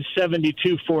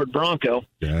 1972 Ford Bronco,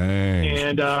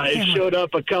 and it showed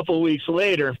up a couple weeks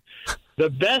later.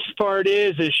 The best part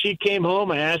is she came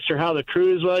home. I asked her how the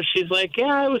cruise was. She's like,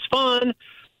 yeah, it was fun,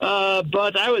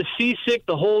 but I was seasick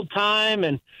the whole time,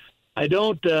 and I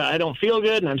don't feel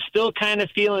good, and I'm still kind of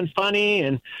feeling funny.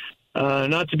 And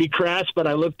not to be crass, but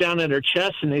I looked down at her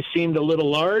chest, and they seemed a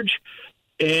little large.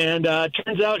 And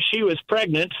turns out she was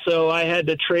pregnant, so I had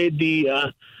to trade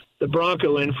the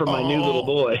Bronco in for my new little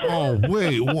boy. Oh,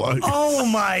 wait, what? Oh,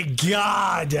 my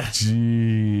God.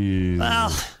 Jeez.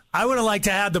 Well, I would have liked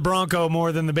to have the Bronco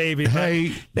more than the baby. Hey.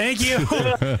 Thank you.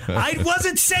 I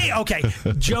wasn't saying. Okay.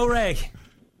 Joe Ray.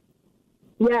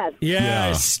 Yes.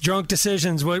 Yes. Yeah. Drunk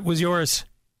decisions. What was yours?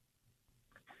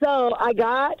 So I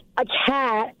got a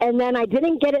cat, and then I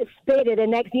didn't get it spayed, and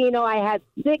next thing you know, I had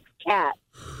 6 cats.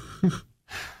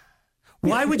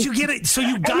 Why would you get it? So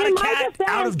you got a cat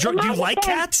out of drunk. Do you like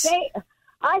cats?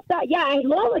 I thought, yeah, I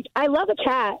love a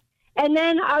cat. And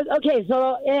then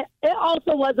so it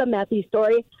also was a messy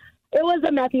story. It was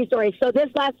a messy story. So this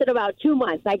lasted about 2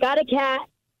 months. I got a cat.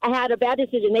 I had a bad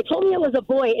decision. They told me it was a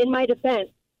boy. In my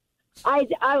defense, I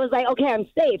was like, okay, I'm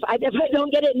safe. If I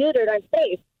don't get it neutered, I'm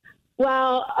safe.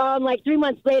 Well, like 3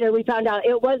 months later, we found out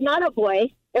it was not a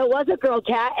boy. It was a girl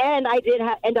cat, and I did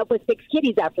end up with 6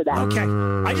 kitties after that. Okay.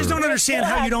 I just don't understand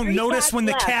how you don't notice when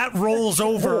the cat rolls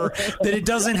over that it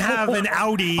doesn't have an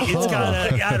Audi. It's got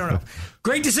I don't know.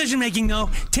 Great decision making, though.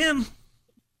 Tim.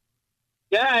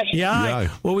 Yeah.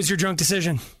 What was your drunk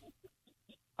decision?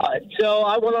 So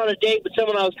I went on a date with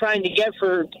someone I was trying to get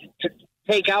to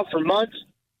take out for months.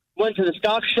 Went to the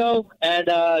stock show, and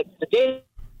the date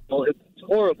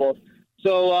horrible.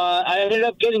 So I ended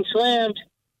up getting slammed,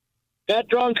 got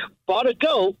drunk, bought a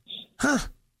goat, fed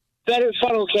it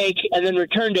funnel cake, and then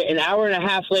returned it an hour and a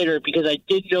half later because I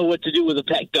didn't know what to do with a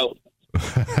pet goat.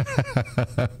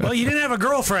 Well, you didn't have a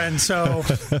girlfriend, so. No,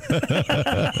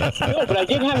 but I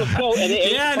did have a goat.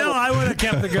 And I would have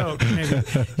kept the goat. Maybe.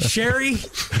 Sherry?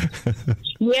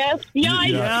 Yes.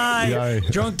 Yay.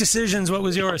 Drunk decisions. What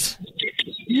was yours?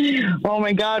 Oh,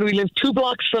 my God. We lived 2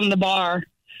 blocks from the bar,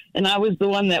 and I was the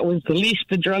one that was the least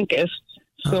the drunkest.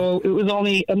 So it was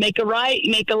only a make a right,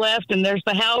 make a left, and there's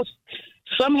the house.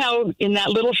 Somehow, in that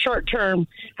little short term,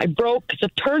 I broke the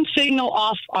turn signal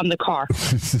off on the car.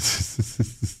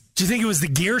 Do you think it was the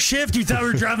gear shift? You thought we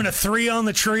were driving a 3 on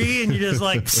the tree and you just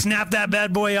like snapped that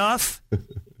bad boy off?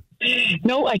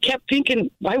 No, I kept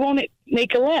thinking, why won't it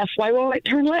make a left? Why won't it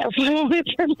turn left? Why won't it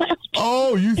turn left?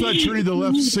 Oh, you thought turning the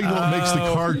left signal makes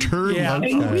the car turn? Yeah,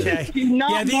 okay.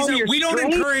 We don't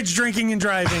encourage drinking and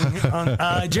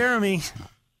driving. Jeremy.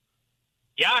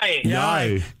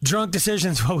 Yay. Drunk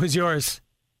decisions. What was yours?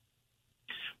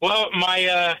 Well,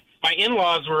 my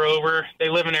in-laws were over. They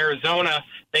live in Arizona.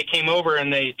 They came over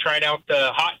and they tried out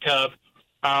the hot tub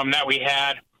that we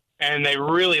had, and they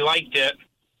really liked it.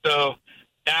 So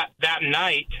that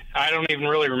night, I don't even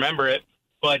really remember it,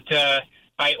 but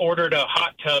I ordered a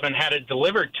hot tub and had it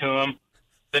delivered to them.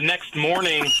 The next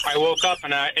morning, I woke up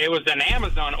and it was an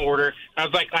Amazon order. I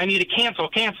was like, I need to cancel,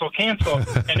 and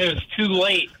it was too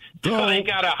late. So I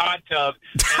got a hot tub,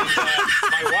 and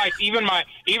my wife, even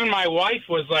my wife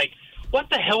was like, "What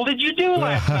the hell did you do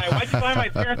last night? Why'd you buy my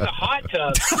parents a hot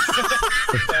tub?"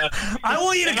 I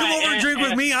want you to come over and drink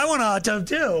with me. I want a hot tub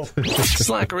too.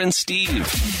 Slacker and Steve.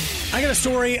 I got a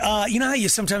story. You know how you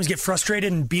sometimes get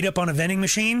frustrated and beat up on a vending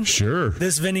machine? Sure.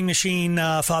 This vending machine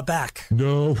fought back.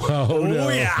 No. No.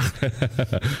 Yeah.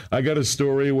 I got a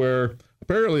story where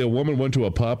apparently a woman went to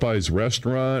a Popeyes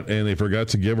restaurant and they forgot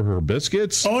to give her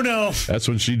biscuits. Oh, no. That's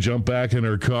when she jumped back in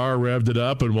her car, revved it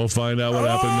up, and we'll find out what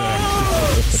happened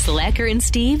next. Slacker and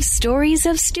Steve's stories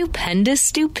of stupendous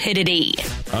stupidity.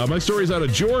 My story's out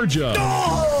of Georgia.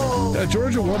 A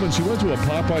Georgia woman, she went to a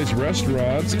Popeyes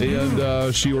restaurant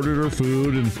and she ordered her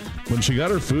food, and when she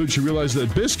got her food, she realized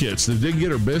that biscuits, they didn't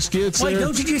get her biscuits. Wait,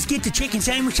 don't you just get the chicken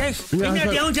sandwiches? Yeah, Isn't that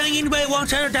the only thing anybody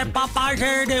wants out of that Popeyes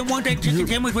there? They want that chicken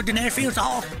sandwich with the Nashville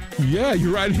sauce? Yeah,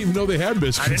 you're right. I didn't even know they had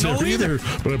biscuits I didn't know there either.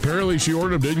 But apparently she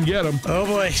ordered them, didn't get them. Oh,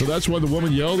 boy. So that's when the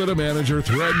woman yelled at a manager,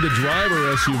 threatened to drive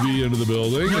her SUV into the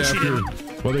building. No, she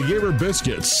didn't. Well, they gave her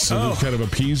biscuits to kind of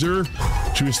appease her.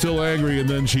 She was still angry, and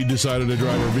then she decided to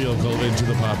drive her vehicle into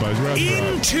the Popeyes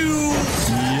restaurant.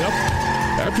 Yep.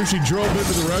 After she drove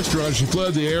into the restaurant, she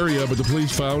fled the area, but the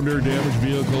police found her damaged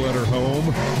vehicle at her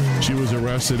home. She was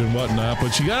arrested and whatnot,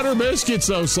 but she got her biscuits,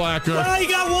 though, Slacker. Well, you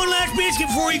got one last biscuit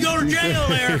before you go to jail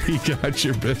there. You got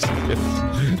your biscuits.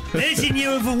 Listen,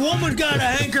 if a woman's got a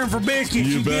hankering for biscuits,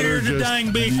 you get her the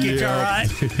dang biscuits, all right?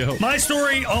 Yep. My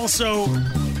story also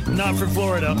not from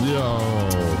Florida.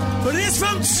 But it's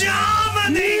from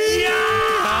Germany.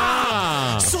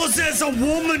 So there's a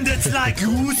woman that's like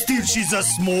you, Steve. She's a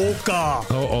smoker.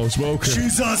 Oh, smoker.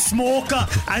 She's a smoker,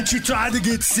 and she tried to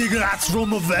get cigarettes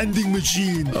from a vending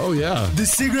machine. Oh, yeah. The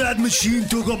cigarette machine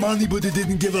took her money, but it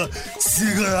didn't give her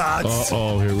cigarettes.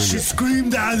 Here we go. She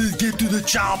screamed at it, get to the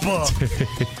chopper.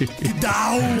 Get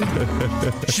down.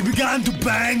 She began to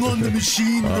bang on the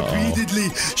machine repeatedly.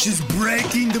 She's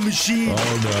breaking the machine.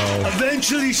 Oh, no.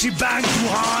 Eventually, she banged too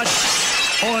hard.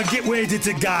 Wait, it's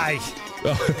a guy.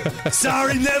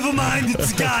 Sorry, never mind,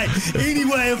 it's a guy.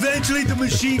 Anyway, eventually the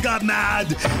machine got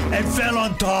mad and fell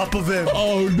on top of him.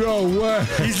 Oh, no way.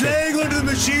 He's laying under the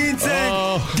machine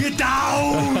saying, get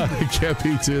down. I can't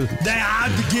be too. They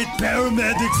had to get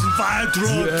paramedics and fire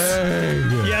trucks.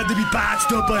 Dang. He had to be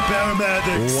patched up by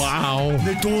paramedics. Wow.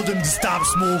 They told him to stop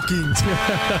smoking.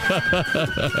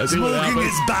 Smoking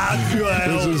is bad for your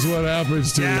health. This is what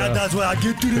happens to you. Yeah, that's why I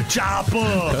get to the chopper.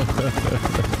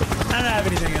 I don't have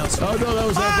anything else. Oh, no, that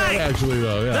was not bad, actually,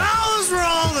 though. Yeah. Those were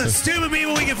all the stupid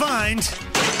people we can find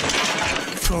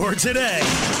for today.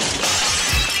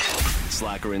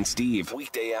 Slacker and Steve,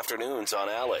 weekday afternoons on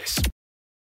Alice.